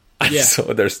 And so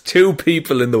there's two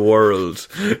people in the world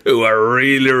who are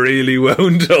really, really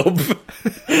wound up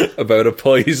about a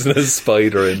poisonous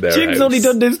spider in their house. Jim's only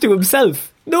done this to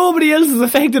himself. Nobody else is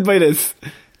affected by this.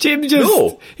 Jim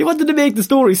he wanted to make the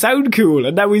story sound cool,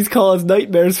 and now he's caused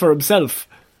nightmares for himself.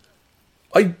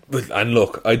 And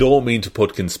look, I don't mean to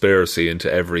put conspiracy into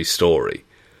every story,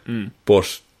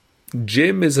 but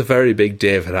Jim is a very big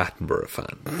David Attenborough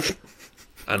fan.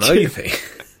 And I think...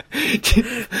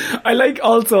 I like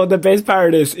also the best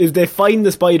part is they find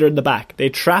the spider in the back, they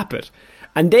trap it,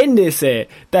 and then they say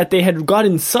that they had got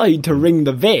inside to ring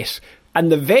the vet, and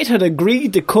the vet had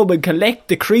agreed to come and collect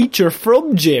the creature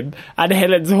from Jim and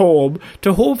Helen's home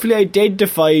to hopefully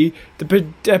identify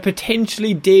the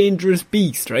potentially dangerous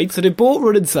beast, right? So they both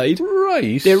run inside.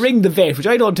 Right. They ring the vet, which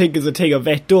I don't think is a thing a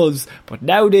vet does, but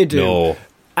now they do. No.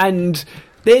 And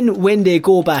then when they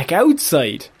go back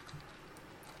outside,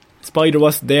 spider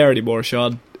wasn't there anymore,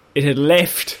 Sean. It had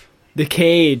left the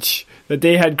cage that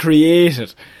they had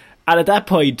created. And at that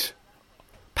point,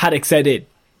 panic set in.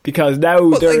 Because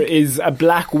now there is a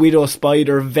black widow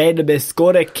spider, venomous,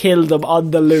 gonna kill them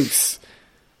on the loose.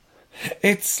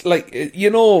 It's like, you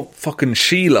know, fucking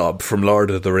Shelob from Lord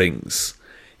of the Rings.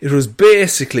 It was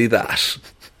basically that.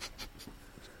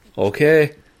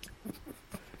 Okay?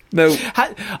 Now,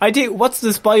 I think, what's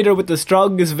the spider with the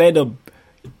strongest venom?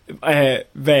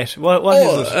 Vet. What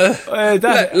is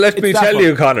it? Let me tell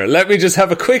you, Connor. Let me just have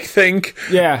a quick think.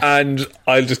 Yeah. And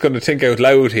I'm just going to think out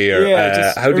loud here.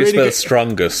 Yeah, how do you spell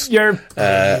strongest? You're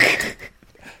not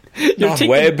thinking,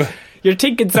 web. Your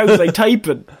thinking sounds like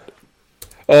typing.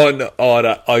 Oh no!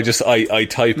 I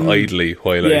type idly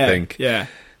while I think. Yeah.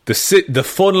 The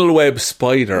funnel web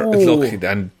spider. Look,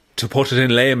 and to put it in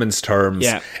layman's terms,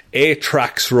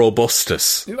 Atrax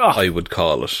robustus, I would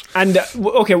call it. And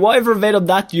okay, whatever venom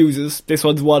that uses, this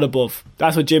one's one above.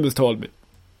 That's what Jim has told me.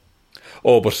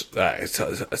 Oh, but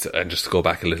and just to go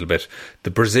back a little bit,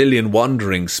 the Brazilian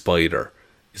wandering spider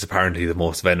is apparently the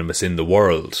most venomous in the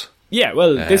world. Yeah,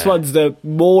 well, this one's the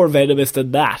more venomous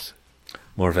than that.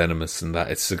 More venomous than that.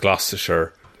 It's the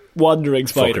Gloucestershire wandering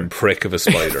spider. Fucking prick of a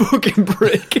spider. Fucking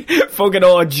prick. Fucking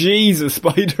oh Jesus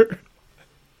spider.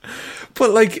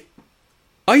 But like,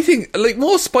 I think like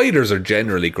most spiders are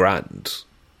generally grand.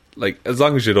 Like as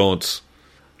long as you don't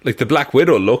Like, the Black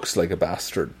Widow looks like a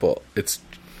bastard, but it's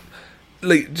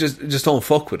like, just don't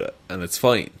fuck with it, and it's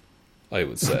fine, I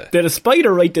would say. Did a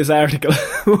spider write this article?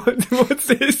 What's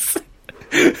this?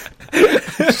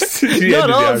 Not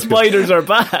all spiders are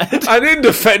bad. And in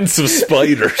defense of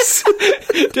spiders,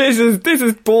 this is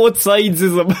both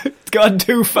sidesism. It's gone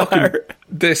too far.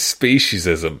 This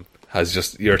speciesism has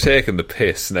just... You're taking the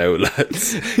piss now,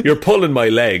 lads. You're pulling my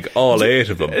leg, all 8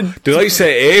 of them. Did I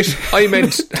say 8? I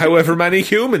meant however many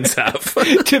humans have.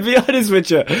 To be honest with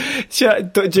you,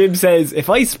 Jim says, if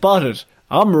I spot it,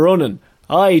 I'm running.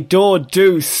 I don't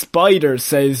do spiders,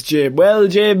 says Jim. Well,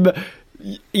 Jim,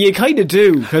 you kind of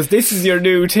do, because this is your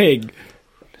new thing.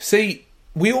 See,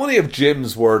 we only have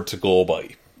Jim's word to go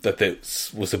by, that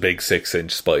this was a big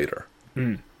 6-inch spider.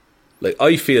 Like,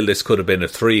 I feel this could have been a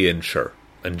 3-incher,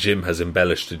 and Jim has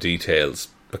embellished the details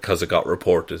because it got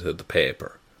reported to the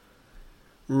paper.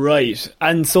 Right.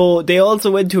 And so they also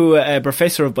went to a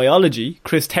professor of biology,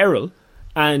 Chris Terrell,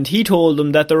 and he told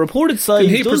them that the reported size...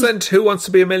 Did he present Who Wants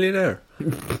to Be a Millionaire?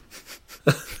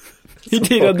 He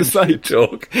did on the site.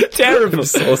 Joke. Terrible.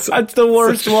 That's the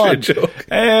worst one. Joke.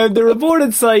 The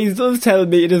reported size does tell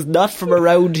me it is not from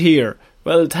around here.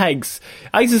 Well, thanks.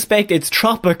 I suspect it's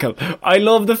tropical. I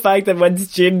love the fact that when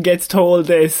Jim gets told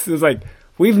this, it's like,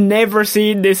 we've never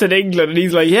seen this in England. And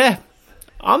he's like, yeah,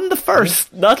 I'm the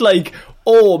first. Not like,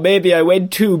 oh, maybe I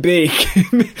went too big.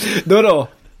 No,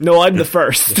 I'm the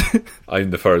first. I'm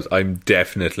the first. I'm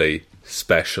definitely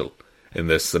special in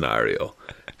this scenario.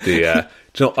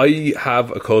 I have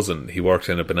a cousin. He worked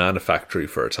in a banana factory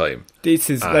for a time.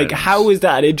 This is like, how is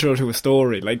that an intro to a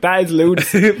story? Like, that is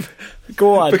lunacy.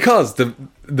 Go on. Because the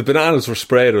bananas were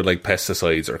sprayed with like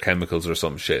pesticides or chemicals or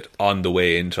some shit on the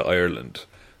way into Ireland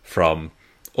from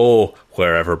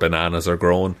wherever bananas are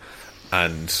grown,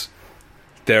 and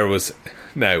there was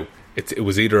it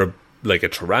was either like a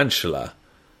tarantula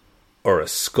or a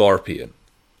scorpion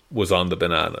was on the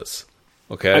bananas.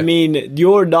 Okay. I mean,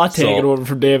 you're not taking over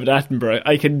from David Attenborough.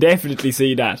 I can definitely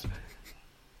see that.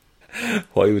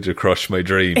 Why would you crush my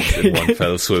dreams in one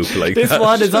fell swoop like this that? This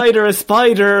one is either a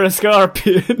spider or a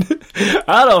scorpion.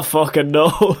 I don't fucking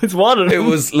know. It's one of them.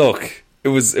 It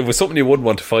was something you wouldn't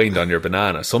want to find on your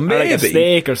banana. So maybe like a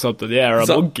snake or something, or a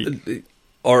monkey.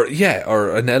 Or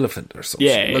an elephant or something.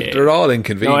 Yeah, Look, they're all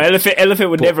inconvenient. No, elephant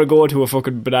would never go to a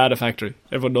fucking banana factory.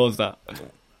 Everyone knows that.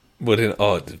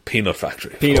 The peanut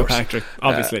factory. Peanut factory,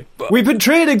 obviously. We've been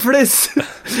training for this.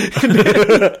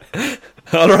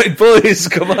 Alright, boys,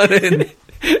 come on in.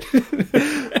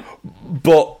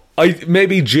 But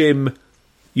maybe Jim,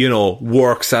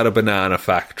 works at a banana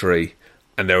factory,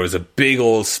 and there was a big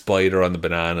old spider on the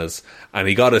bananas, and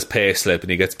he got his pay slip,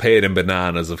 and he gets paid in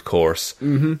bananas, of course,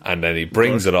 and then he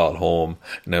brings it all home.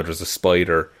 Now there's a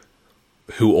spider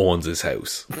who owns his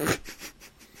house.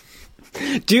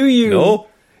 Do you... No?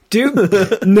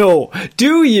 No.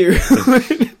 Do you?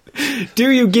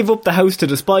 Do you give up the house to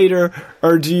the spider,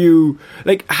 or do you...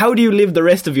 Like, how do you live the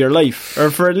rest of your life?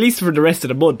 Or at least for the rest of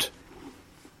the month?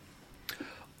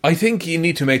 I think you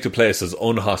need to make the place as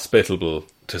unhospitable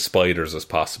to spiders as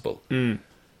possible.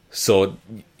 So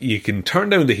you can turn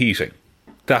down the heating.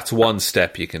 That's one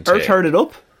step you can take. Or turn it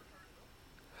up?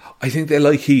 I think they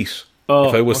like heat.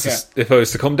 If I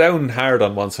was to come down hard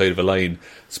on one side of a line,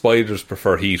 spiders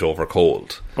prefer heat over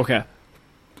cold. Okay.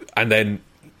 And then,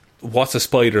 what's a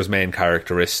spider's main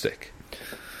characteristic?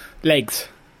 Legs.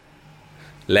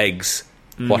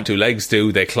 What do legs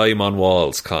do? They climb on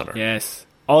walls, Connor. Yes.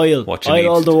 Oil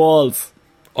the walls.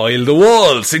 Oil the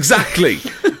walls, exactly.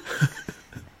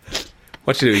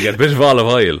 What you do? You get a bit of olive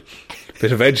oil, a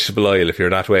bit of vegetable oil if you're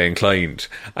that way inclined,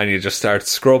 and you just start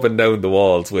scrubbing down the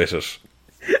walls with it.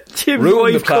 Jim's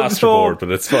Ruin wife the plasterboard,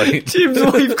 but it's fine. Jim's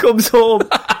wife comes home.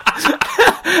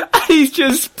 He's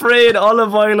just spraying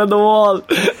olive oil on the wall,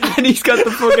 and he's got the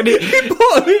fucking... He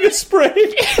bought me a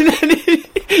spray. And then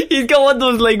he's got one of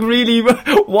those like really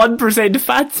 1%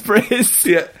 fat sprays.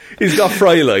 Yeah, he's got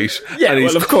Frylight. Yeah, and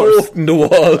he's of course. coating the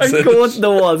walls. And coating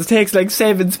the walls. Takes like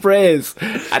 7 sprays.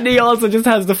 And he also just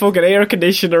has the fucking air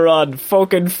conditioner on,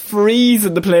 fucking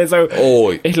freezing the place out.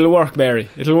 Oh, it'll work, Mary.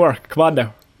 It'll work. Come on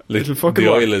now. It'll fucking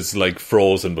the work. oil is like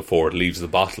frozen before it leaves the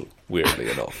bottle, weirdly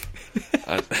enough.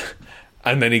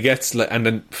 And then he gets and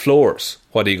then floors.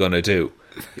 What are you going to do?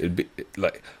 It'd be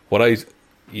like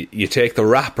you take the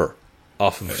wrapper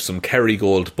off of some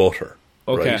Kerrygold butter,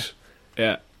 right?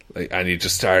 Yeah. And you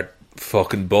just start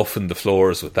fucking buffing the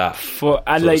floors with that.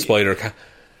 And the spider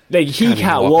he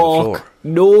can't walk.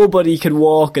 Nobody can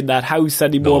walk in that house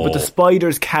anymore. But the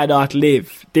spiders cannot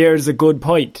live. There's a good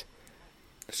point.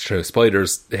 It's true.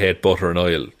 Spiders hate butter and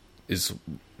oil.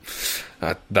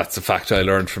 That's a fact I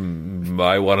learned from,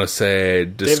 I want to say,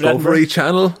 Discovery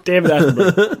Channel. David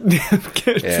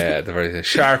Attenborough. Yeah, the very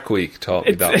Shark Week taught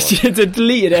me that one. It's a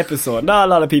deleted episode. Not a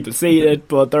lot of people see it,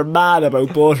 but they're mad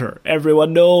about butter.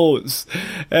 Everyone knows.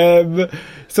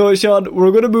 So, Sean, we're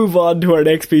going to move on to our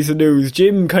next piece of news.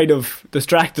 Jim kind of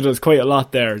distracted us quite a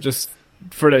lot there, just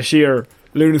for the sheer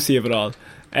lunacy of it all.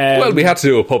 Well, we had to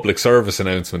do a public service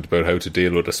announcement about how to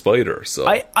deal with a spider. So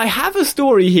I have a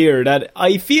story here that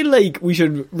I feel like we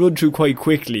should run through quite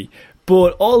quickly, but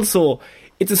also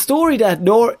it's a story that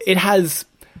it has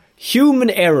human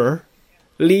error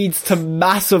leads to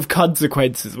massive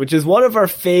consequences, which is one of our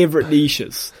favourite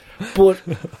niches. But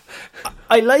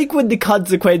I like when the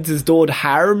consequences don't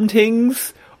harm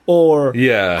things or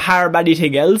harm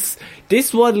anything else.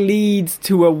 This one leads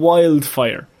to a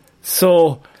wildfire.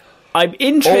 So I'm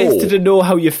interested to know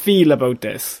how you feel about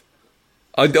this.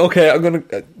 Okay, I'm gonna.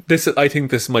 I think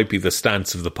this might be the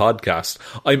stance of the podcast.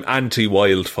 I'm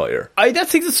anti-wildfire. I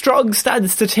think it's a strong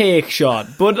stance to take, Sean.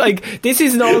 But this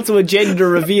isn't also a gender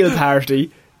reveal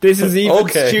party. This is even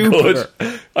stupider.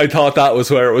 Good. I thought that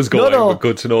was where it was going, but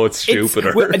good to know it's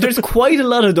stupider. There's quite a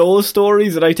lot of those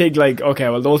stories that I think okay,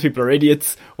 well, those people are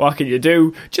idiots. What can you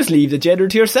do? Just leave the gender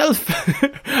to yourself.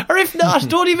 Or if not,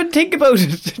 don't even think about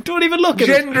it. Don't even look at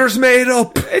it. Gender's made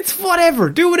up. It's whatever.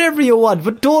 Do whatever you want,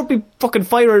 but don't be fucking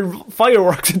firing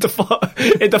fireworks into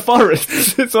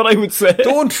forests. That's what I would say.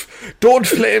 Don't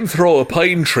flamethrow a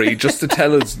pine tree just to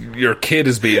tell us your kid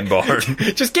is being born.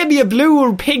 Just give me a blue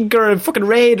or pink or a fucking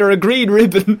red or a green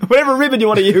ribbon, whatever ribbon you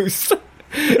want to use.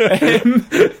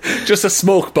 Just a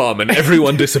smoke bomb and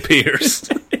everyone disappears.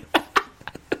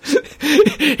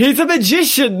 He's a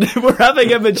magician. We're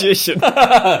having a magician.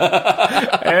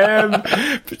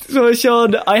 So,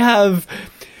 Sean, I have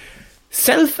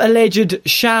self-alleged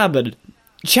shaman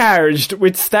charged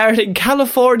with starting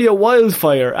California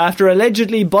wildfire after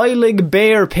allegedly boiling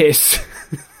bear piss.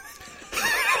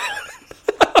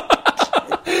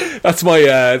 That's my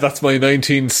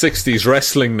 1960s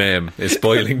wrestling name, is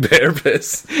Boiling Bear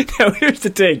Piss. Now here's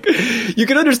the thing. You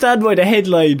can understand by the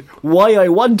headline why I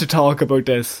want to talk about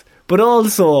this, but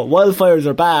also wildfires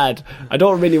are bad. I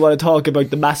don't really want to talk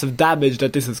about the massive damage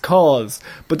that this has caused,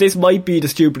 but this might be the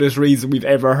stupidest reason we've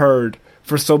ever heard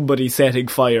for somebody setting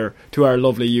fire to our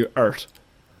lovely Earth.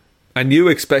 And you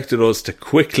expected us to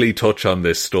quickly touch on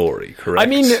this story, correct? I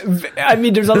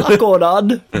mean, there's a lot going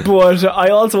on, but I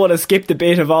also want to skip the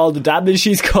bit of all the damage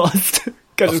she's caused,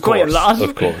 because there's quite a lot.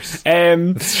 Of course,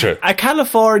 it's true. A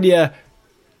California,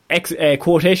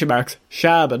 quotation marks,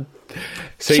 shaman,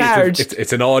 see, charged.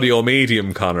 It's an audio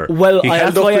medium, Connor. Well,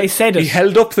 that's why I said it. He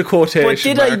held up the quotation marks. But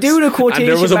did I do the quotation marks? And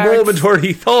there was a moment where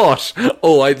he thought,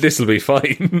 this will be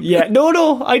fine. Yeah,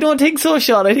 no, I don't think so,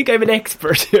 Sean. I think I'm an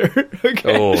expert here.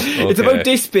 Okay. Oh, okay. It's about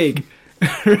this big.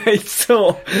 Right,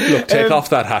 so... Look, take off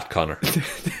that hat, Connor.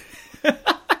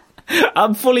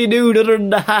 I'm fully nude other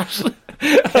than the hat.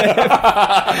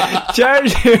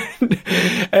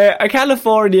 A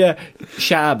California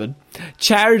shaman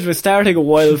charged with starting a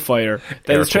wildfire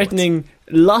that is threatening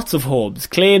lots of homes,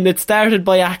 claimed it started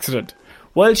by accident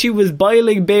while she was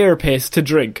boiling bear piss to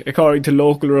drink, according to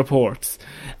local reports.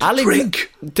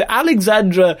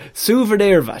 Alexandra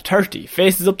Suvernerva, 30,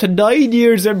 faces up to 9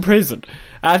 years in prison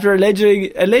after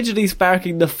allegedly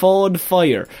sparking the Fawn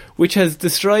fire, which has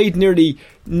destroyed nearly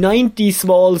 90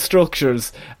 small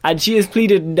structures, and she has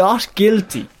pleaded not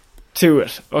guilty to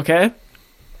it, okay?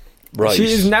 Right. She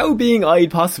is now being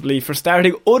eyed possibly for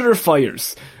starting other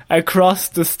fires across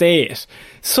the state.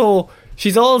 So,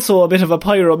 she's also a bit of a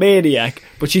pyromaniac,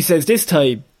 but she says this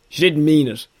time she didn't mean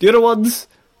it. The other ones,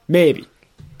 maybe.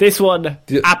 This one,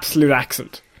 absolute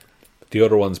accident. The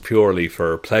other one's purely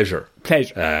for pleasure.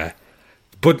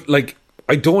 But,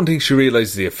 I don't think she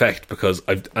realises the effect, because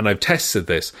I've tested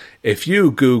this. If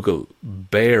you Google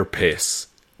bear piss,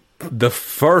 the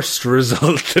first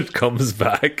result that comes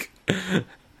back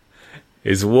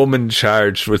is woman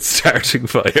charged with starting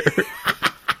fire.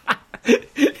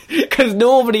 Because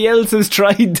nobody else has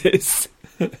tried this.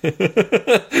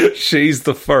 She's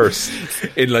the first.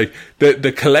 In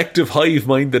the collective hive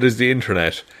mind that is the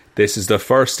internet, this is the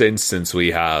first instance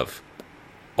we have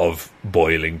of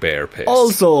boiling bear piss.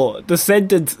 Also, the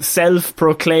sentence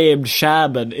self-proclaimed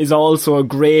shaman is also a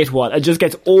great one. It just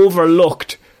gets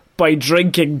overlooked by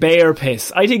drinking bear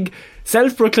piss. I think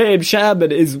self-proclaimed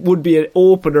shaman would be an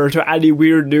opener to any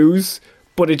weird news,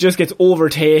 but it just gets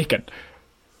overtaken.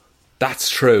 That's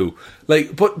true.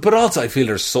 But also I feel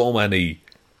there's so many,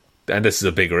 and this is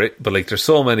a bigger it, but there's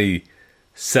so many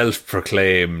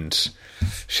self-proclaimed,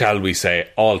 shall we say,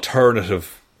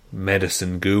 alternative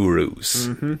medicine gurus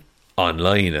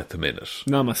online at the minute.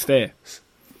 Namaste.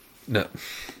 No.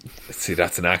 See,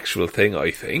 that's an actual thing,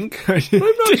 I think. I'm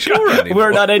not sure anymore.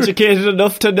 We're not educated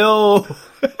enough to know.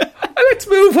 Let's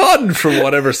move on from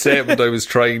whatever statement I was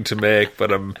trying to make,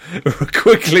 but I'm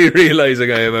quickly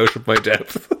realising I am out of my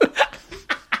depth.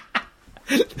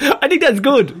 I think that's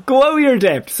good. Go out of your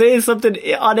depth. Say something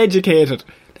uneducated.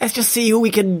 Let's just see who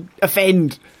we can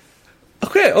offend.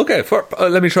 Okay.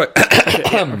 Let me try. Okay,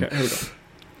 here we go.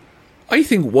 I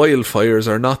think wildfires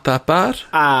are not that bad.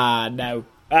 No.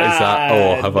 Is that?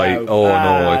 Oh, have I? Oh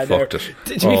no, I fucked it.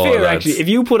 To be fair, lads. actually, if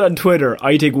you put on Twitter,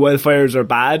 I think wildfires are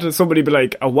bad, somebody be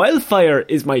like, a wildfire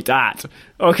is my dad.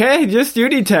 Okay, you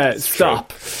need to stop.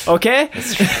 True. Okay.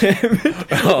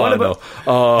 No.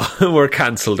 Oh, we're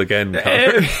cancelled again.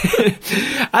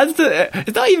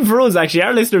 It's not even for us. Actually,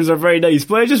 our listeners are very nice,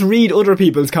 but I just read other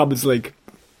people's comments like,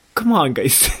 come on,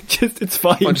 guys, it's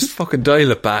fine. Just fucking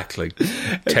dial it back like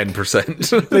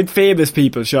 10%. Like famous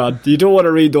people, Sean. You don't want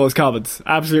to read those comments.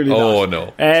 Absolutely not. Oh,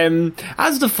 no.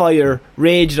 As the fire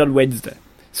raged on Wednesday,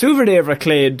 Suverdeva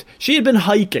claimed she had been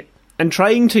hiking and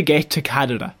trying to get to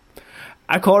Canada,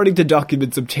 according to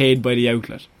documents obtained by the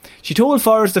outlet. She told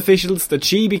forest officials that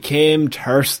she became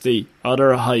thirsty on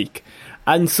her hike,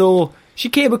 and so she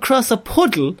came across a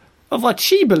puddle of what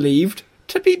she believed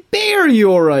to be bear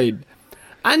urine,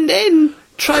 and then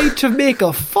tried to make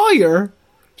a fire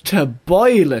to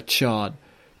boil it, Sean,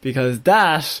 because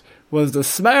that was the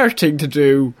smart thing to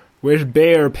do with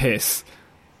bear piss.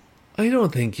 I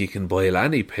don't think you can boil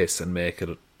any piss and make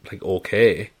it like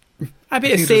okay. A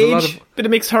bit of sage, bit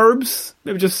of mixed herbs,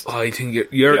 maybe just. I think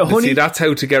you're see, that's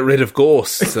how to get rid of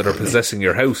ghosts that are possessing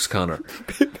your house, Connor.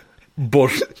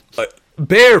 But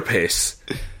bear piss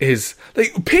is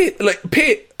piss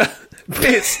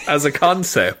as a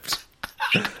concept.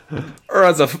 Or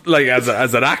as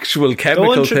an actual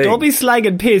chemical thing. Don't be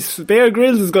slagging piss. Bear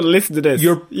Grylls is going to listen to this.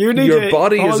 You need to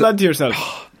hold on to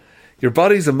yourself. Your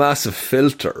body's a massive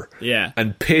filter. Yeah.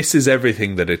 And piss is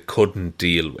everything that it couldn't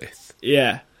deal with.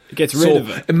 Yeah. It gets rid of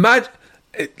it.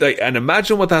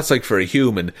 Imagine what that's like for a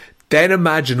human. Then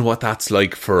imagine what that's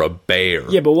like for a bear.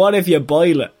 Yeah, but what if you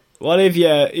boil it? What if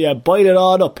you boil it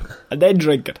all up and then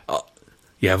drink it?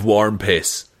 You have warm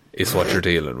piss is what you're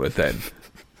dealing with then.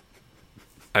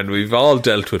 And we've all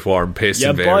dealt with warm piss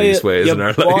in various ways in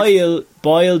our life.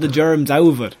 Boil the germs out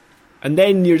of it. And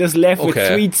then you're just left with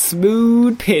sweet,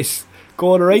 smooth piss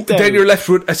going right down. Then you're left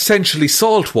with essentially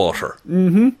salt water.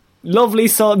 Mm-hmm. Lovely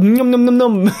salt. Num, num, num,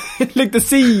 num. Like the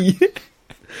sea.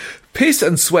 Piss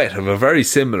and sweat have a very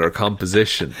similar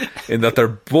composition in that they're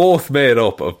both made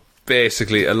up of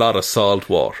basically a lot of salt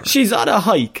water. She's on a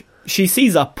hike. She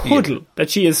sees a puddle that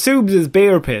she assumes is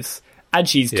bear piss, and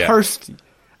she's thirsty.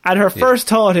 And her first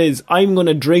thought is, I'm going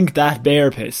to drink that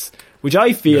bear piss, which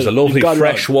I feel there's a lovely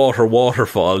freshwater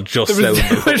waterfall just down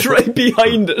the road. Right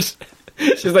behind it.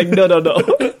 She's like, no.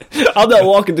 I'm not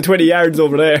walking the 20 yards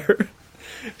over there.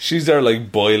 She's there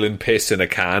like boiling piss in a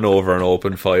can over an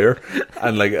open fire,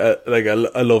 and like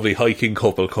a lovely hiking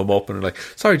couple come up and are like,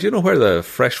 sorry, do you know where the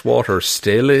freshwater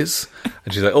still is?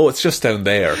 And she's like, oh, it's just down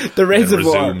there. The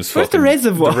reservoir. Where's the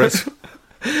reservoir? Where's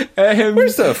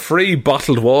the free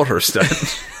bottled water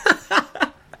stand?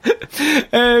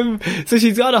 So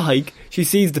she's got a hike. She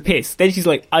sees the piss. Then she's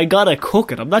like, I gotta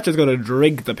cook it. I'm not just gonna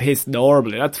drink the piss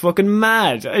normally. That's fucking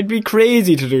mad. I'd be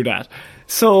crazy to do that.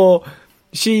 So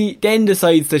she then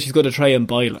decides that she's going to try and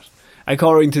boil it,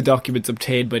 according to documents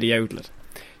obtained by the outlet.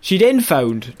 She then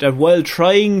found that while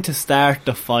trying to start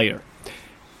the fire,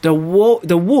 the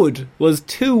wood was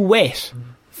too wet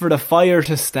for the fire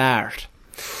to start.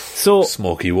 So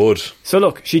smoky wood. So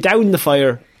look, she downed the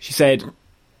fire. She said,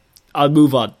 I'll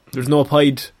move on. There's no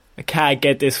point. I can't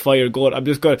get this fire going. I'm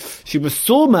just going. She was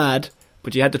so mad,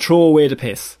 but she had to throw away the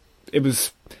piss. It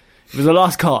was a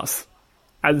lost cause.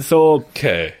 And so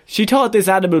she thought this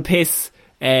animal piss,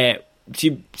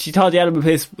 she thought the animal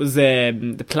piss was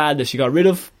the plant that she got rid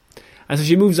of. And so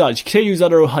she moves on. She continues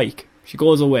on her hike. She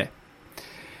goes away.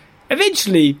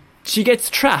 Eventually, she gets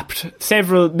trapped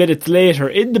several minutes later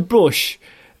in the bush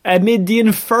amid the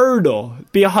inferno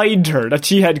behind her that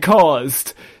she had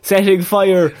caused, setting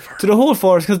fire to the whole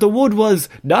forest because the wood was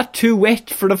not too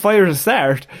wet for the fire to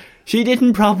start. She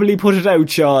didn't properly put it out,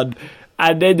 Sean,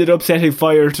 and ended up setting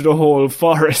fire to the whole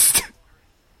forest.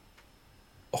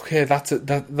 Okay,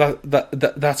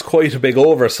 that's quite a big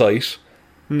oversight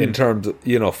in terms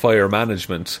of, fire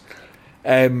management.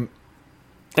 And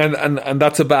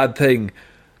that's a bad thing.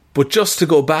 But just to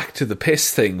go back to the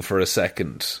piss thing for a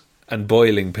second, and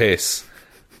boiling piss,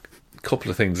 a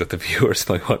couple of things that the viewers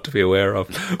might want to be aware of.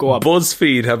 Go on.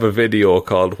 BuzzFeed have a video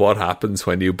called What Happens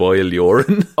When You Boil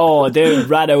Urine. Oh, they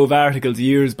ran out of articles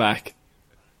years back.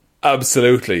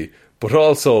 Absolutely. But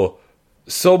also,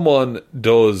 someone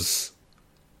does...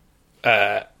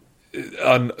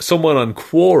 someone on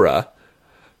Quora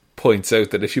points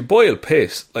out that if you boil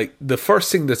piss, like, the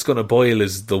first thing that's going to boil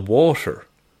is the water.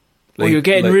 Like, you're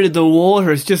getting rid of the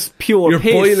water. It's just pure piss.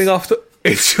 You're boiling off the...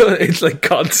 It's like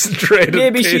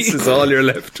concentrated piss is all you're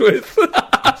left with.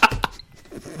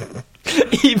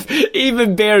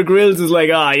 Even Bear Grylls is like,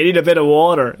 you need a bit of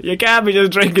water. You can't be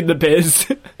just drinking the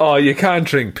piss. Oh, you can't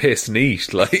drink piss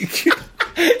neat, like.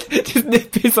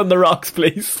 Just piss on the rocks,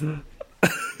 please.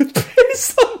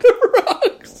 Piss on the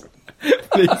rocks,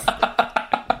 please.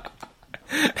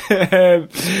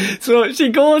 So she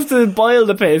goes to boil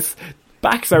the piss,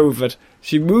 backs out of it,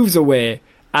 she moves away,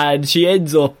 and she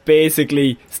ends up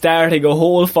basically starting a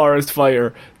whole forest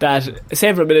fire that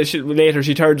several minutes later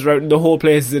she turns around and the whole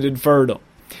place is an inferno.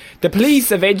 The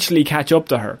police eventually catch up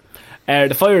to her,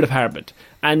 the fire department,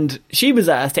 and she was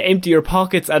asked to empty her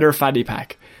pockets and her fanny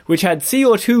pack, which had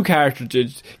CO2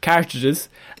 cartridges,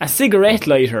 a cigarette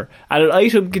lighter, and an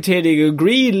item containing a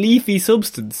green leafy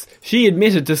substance she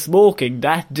admitted to smoking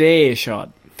that day,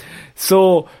 Sean.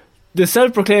 So, the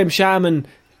self-proclaimed shaman,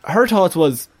 her thoughts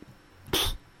was,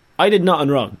 I did nothing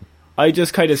wrong. I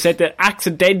just kind of said that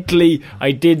accidentally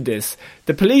I did this.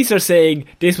 The police are saying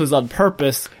this was on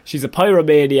purpose. She's a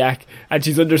pyromaniac and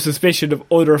she's under suspicion of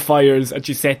other fires and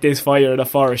she set this fire in a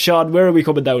forest. Sean, where are we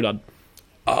coming down on?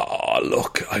 Oh,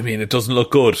 look, I mean, it doesn't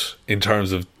look good in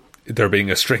terms of there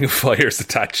being a string of fires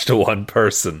attached to one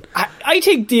person. I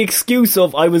think the excuse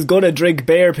of I was going to drink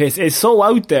bear piss is so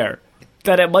out there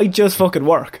that it might just fucking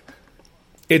work.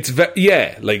 It's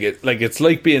it's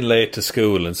like being late to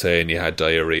school and saying you had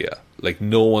diarrhea. Like,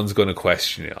 no one's going to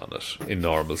question you on it in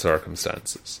normal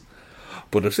circumstances.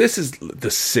 But if this is the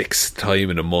 6th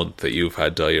time in a month that you've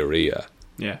had diarrhea,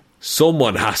 yeah,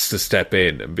 someone has to step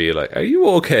in and be like, "Are you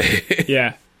okay?"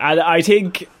 Yeah, and I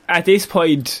think at this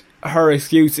point her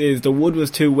excuse is the wood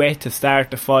was too wet to start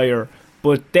the fire.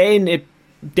 But then it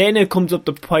comes up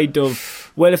the point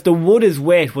of, well, if the wood is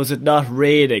wet, was it not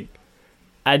raining?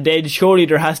 And then surely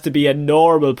there has to be a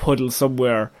normal puddle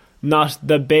somewhere, not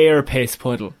the bear piss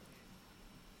puddle.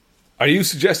 Are you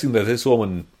suggesting that this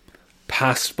woman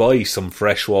passed by some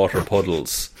freshwater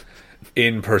puddles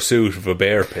in pursuit of a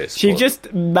bear piss? She's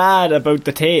just mad about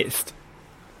the taste.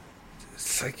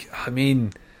 It's like, I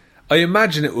mean, I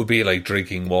imagine it would be like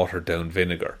drinking watered down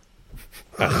vinegar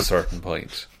at a certain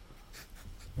point.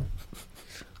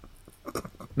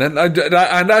 And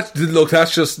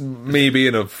that's just me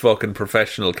being a fucking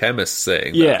professional chemist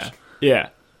saying that. Yeah.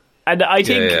 And I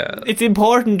think it's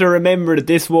important to remember that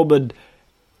this woman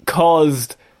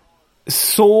caused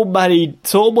so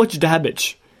much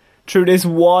damage through this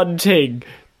one thing,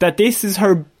 that this is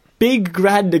her big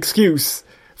grand excuse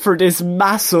for this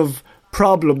massive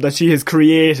problem that she has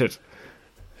created.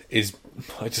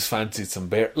 I just fancied some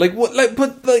bear.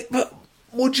 But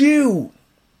would you?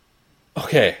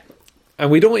 Okay. And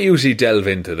we don't usually delve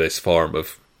into this form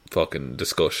of fucking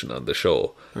discussion on the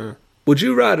show. Would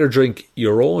you rather drink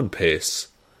your own piss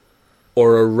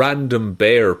or a random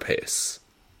bear piss?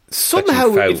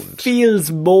 Somehow it feels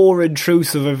more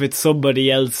intrusive if it's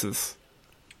somebody else's.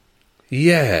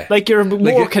 Yeah. Like you're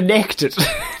more connected.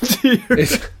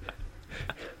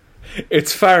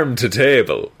 It's farm to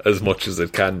table as much as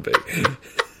it can be.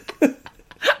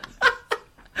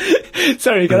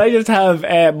 Sorry, can I just have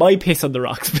my piss on the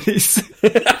rocks, please?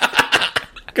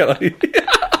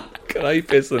 Can I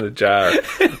piss in a jar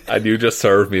and you just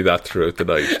serve me that throughout the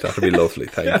night? That'd be lovely,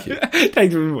 thank you.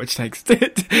 Thanks very much, thanks.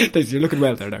 Thanks, you're looking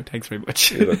well there now, thanks very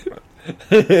much.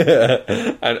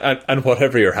 and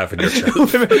whatever you're having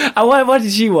yourself. And what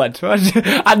did she want?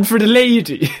 And for the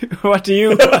lady, what do you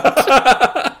want?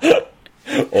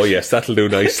 Oh yes, that'll do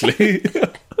nicely.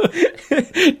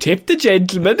 Tip the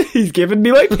gentleman, he's giving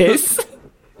me my piss.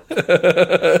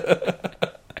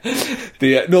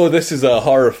 No, this is a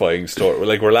horrifying story.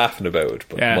 Like, we're laughing about it,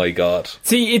 but my God.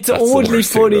 See, it's only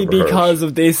funny because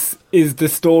of this is the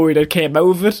story that came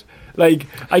out of it. Like,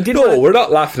 we're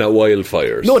not laughing at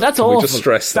wildfires. No, that's awful. We just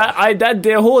stress that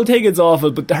the whole thing is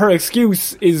awful, but her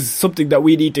excuse is something that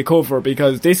we need to cover,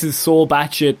 because this is so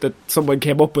batshit that someone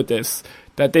came up with this.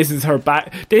 That this is her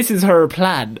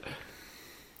plan.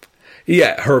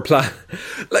 Yeah, her plan.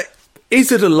 Like,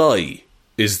 is it a lie?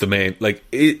 Is the main, like,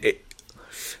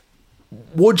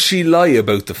 would she lie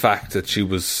about the fact that she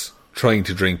was trying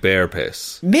to drink bear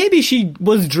piss? Maybe she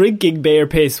was drinking bear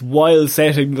piss while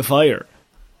setting the fire.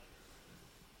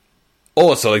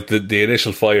 Oh, so like the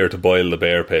initial fire to boil the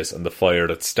bear piss and the fire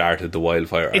that started the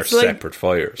wildfire are separate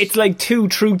fires. It's like two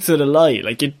truths and a lie.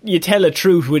 Like you tell a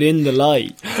truth within the lie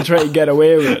to try and get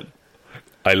away with it.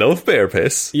 I love bear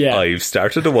piss. Yeah. I've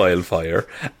started a wildfire,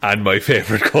 and my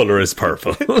favourite colour is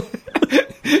purple.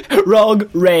 Wrong,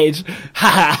 red.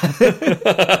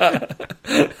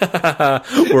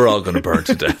 We're all going to burn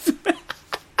to death.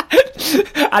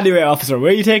 Anyway, officer,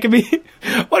 where are you taking me?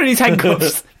 What are these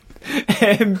handcuffs?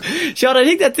 Sean, I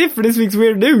think that's it for this week's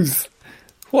weird news.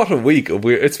 What a week of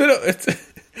weird.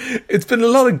 It's been a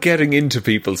lot of getting into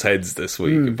people's heads this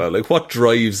week about like what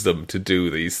drives them to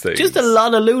do these things. Just a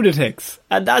lot of lunatics,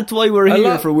 and that's why we're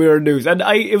here for weird news. And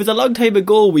it was a long time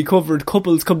ago we covered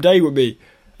Couples Come Dine With Me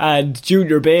and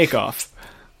Junior Bake Off,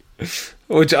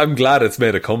 which I'm glad it's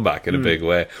made a comeback in a big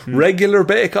way. Regular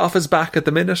Bake Off is back at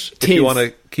the minute. If you want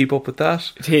to keep up with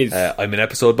that, it is. I'm an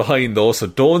episode behind though, so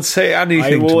don't say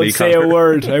anything. I won't say a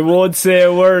word. I won't say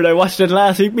a word. I watched it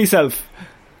last week myself.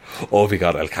 Oh my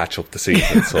god, I'll catch up this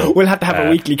evening. So we'll have to have a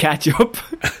weekly catch up.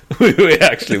 we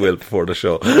actually will before the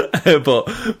show. But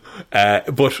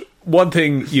one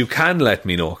thing you can let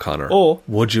me know, Connor. Oh,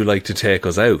 would you like to take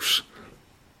us out?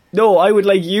 No, I would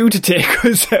like you to take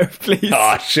us out, please.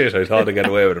 Oh shit, I thought I'd get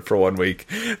away with it for 1 week.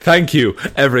 Thank you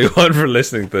everyone for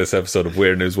listening to this episode of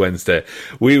Weird News Wednesday.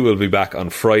 We will be back on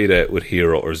Friday with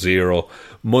Hero or Zero,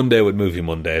 Monday with Movie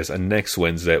Mondays, and next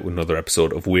Wednesday with another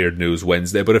episode of Weird News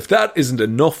Wednesday. But if that isn't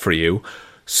enough for you,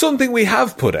 something we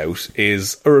have put out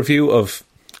is a review of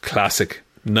classic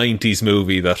 90s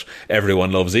movie that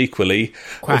everyone loves equally,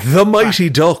 Quack, The Mighty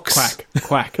Ducks. Quack,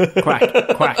 quack,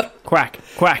 quack, quack, quack,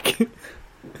 quack.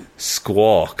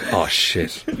 Squawk. Oh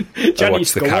shit. I watched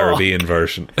Squawk. the Caribbean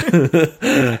version.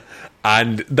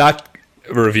 And that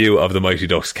review of The Mighty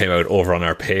Ducks came out over on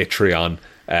our Patreon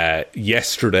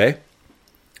yesterday.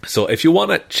 So if you want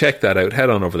to check that out,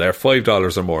 head on over there.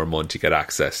 $5 or more a month, you get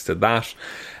access to that.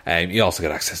 You also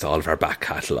get access to all of our back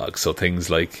catalogue. So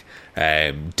things like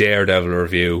Daredevil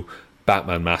review,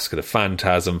 Batman Mask of the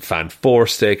Phantasm, Fan 4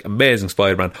 Stick, Amazing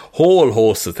Spider-Man, whole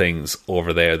host of things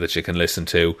over there that you can listen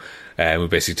to. We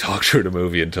basically talk through the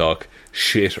movie and talk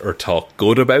shit or talk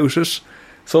good about it.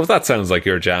 So if that sounds like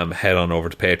your jam, head on over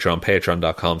to Patreon,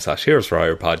 patreon.com/Heroes for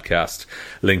Hire podcast.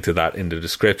 Link to that in the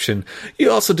description. You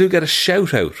also do get a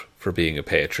shout out for being a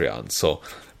Patreon. So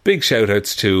big shout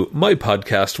outs to my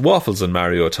podcast, Waffles and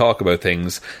Mario Talk About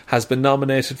Things, has been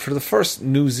nominated for the first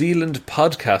New Zealand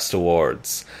Podcast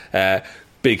Awards.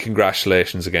 Big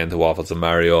congratulations again to Waffles and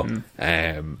Mario.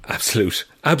 Absolute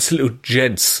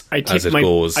gents, as it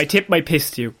goes. I tip my piss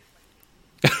to you.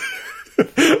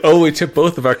 Oh, we tip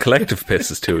both of our collective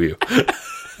pisses to you.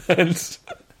 And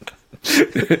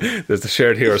there's the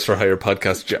Shared Heroes for Hire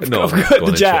podcast.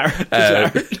 The jar.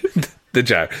 The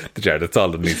jar, that's all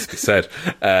that needs to be said.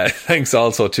 Thanks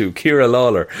also to Ciara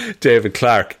Lawler, David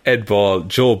Clark, Ed Ball,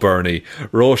 Joe Burney,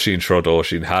 Roisin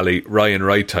Shrodoshin Halley, Ryan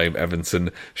Right Time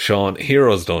Evanson, Sean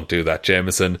Heroes Don't Do That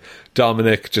Jameson,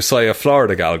 Dominic, Josiah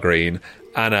Florida Gal Green,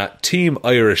 Anna Team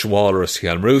Irish Walrus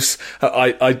Hjalmroos.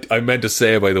 I meant to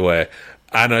say, by the way,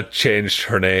 Anna changed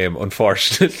her name,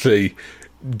 unfortunately,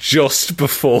 just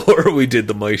before we did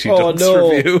the Mighty Ducks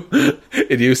review.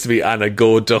 It used to be Anna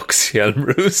Go Ducks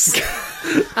Hjalmroos,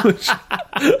 which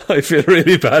I feel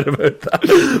really bad about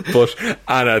that. But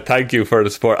Anna, thank you for the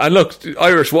support. And look,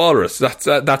 Irish Walrus, that's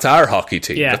our hockey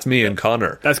team. Yeah. That's me and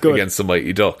Connor. That's good. Against the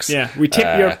Mighty Ducks. Yeah, we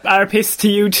tip our piss to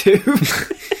you too.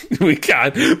 We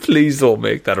can't. Please don't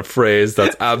make that a phrase.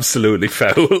 That's absolutely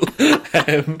foul.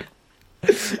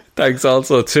 Thanks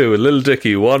also to Little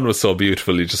Dicky. One was so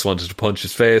beautiful he just wanted to punch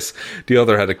his face. The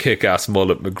other had a kick-ass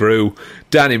mullet, McGrew.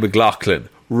 Danny McLaughlin,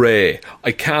 Ray,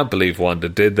 I can't believe Wanda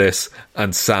did this,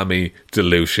 and Sammy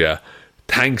DeLucia.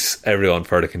 Thanks everyone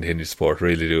for the continued support.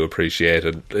 Really do appreciate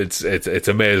it. It's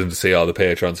amazing to see all the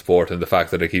Patreon support, and the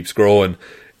fact that it keeps growing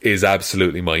is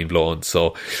absolutely mind-blowing.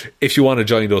 So if you want to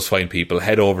join those fine people,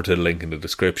 head over to the link in the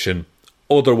description.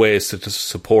 Other ways to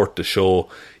support the show: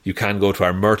 you can go to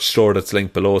our merch store that's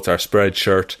linked below. It's our spread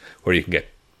shirt, where you can get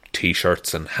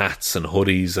t-shirts and hats and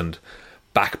hoodies and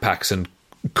backpacks and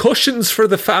cushions for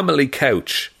the family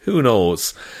couch. Who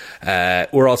knows?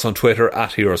 We're also on Twitter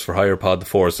at Heroes for Hire Pod. The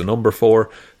 4 is the number 4.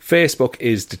 Facebook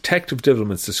is Detective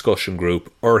Divilment's discussion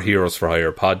group, or Heroes for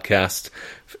Hire Podcast.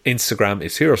 Instagram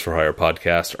is Heroes for Hire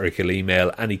Podcast, or you can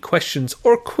email any questions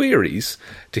or queries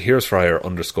to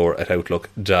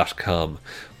heroesforhire_@outlook.com.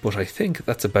 But I think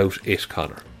that's about it,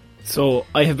 Connor. So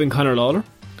I have been Connor Lawler.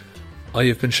 I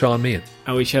have been Sean Meehan.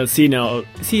 And we shall see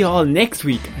you all next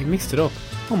week. I mixed it up.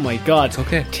 Oh my god. It's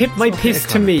okay. Tip my piss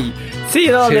to me. See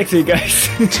you all next week, guys.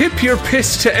 Tip your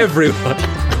piss to everyone.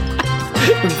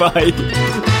 Bye.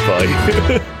 Bye.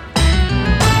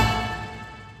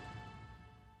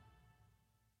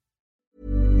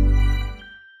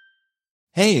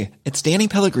 Hey, it's Danny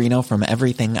Pellegrino from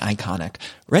Everything Iconic.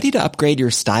 Ready to upgrade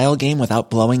your style game without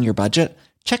blowing your budget?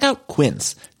 Check out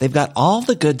Quince. They've got all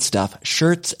the good stuff,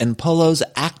 shirts and polos,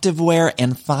 activewear,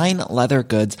 and fine leather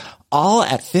goods, all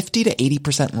at 50 to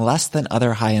 80% less than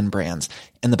other high-end brands.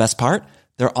 And the best part?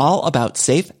 They're all about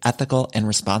safe, ethical, and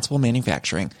responsible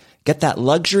manufacturing. Get that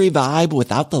luxury vibe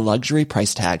without the luxury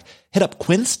price tag. Hit up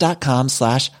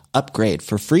quince.com/upgrade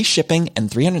for free shipping and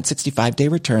 365-day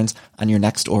returns on your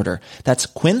next order. That's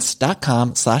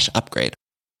quince.com/upgrade.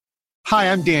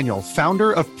 Hi, I'm Daniel,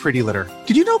 founder of Pretty Litter.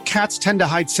 Did you know cats tend to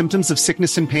hide symptoms of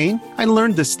sickness and pain? I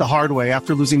learned this the hard way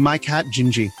after losing my cat,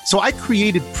 Gingy. So I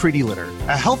created Pretty Litter,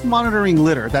 a health monitoring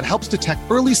litter that helps detect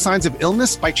early signs of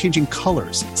illness by changing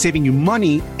colors, saving you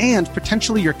money and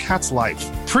potentially your cat's life.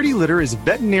 Pretty Litter is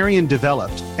veterinarian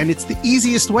developed, and it's the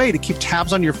easiest way to keep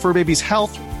tabs on your fur baby's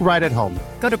health right at home.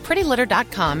 Go to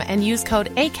prettylitter.com and use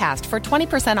code ACAST for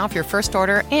 20% off your first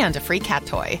order and a free cat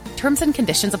toy. Terms and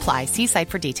conditions apply. See site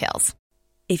for details.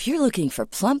 If you're looking for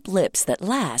plump lips that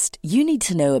last, you need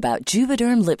to know about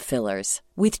Juvederm lip fillers.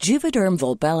 With Juvederm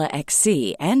Volbella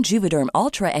XC and Juvederm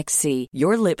Ultra XC,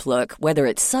 your lip look, whether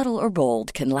it's subtle or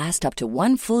bold, can last up to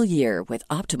 1 full year with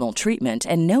optimal treatment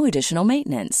and no additional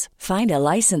maintenance. Find a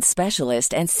licensed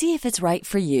specialist and see if it's right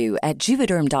for you at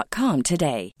Juvederm.com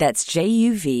today. That's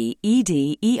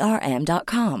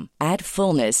JUVEDERM.com. Add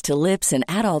fullness to lips in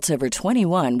adults over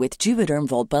 21 with Juvederm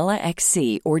Volbella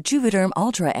XC or Juvederm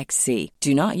Ultra XC.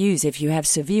 Do not use if you have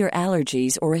severe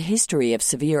allergies or a history of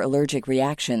severe allergic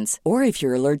reactions, or if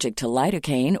you're allergic to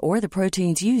lidocaine or the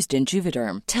proteins used in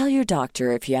Juvederm. Tell your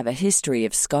doctor if you have a history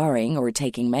of scarring or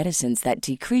taking medicines that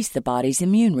decrease the body's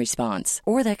immune response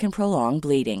or that can prolong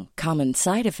bleeding. Common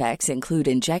side effects include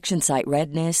injection site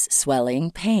redness, swelling,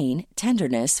 pain,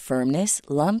 tenderness, firmness,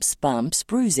 lumps, bumps,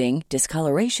 bruising,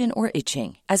 discoloration, or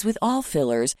itching. As with all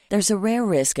fillers, there's a rare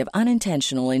risk of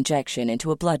unintentional injection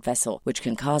into a blood vessel, which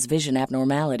can cause vision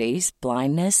abnormalities,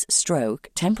 blindness, stroke,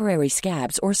 temporary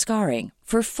scabs, or scarring.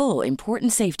 For full,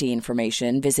 important safety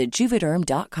information, visit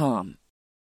Juvederm.com.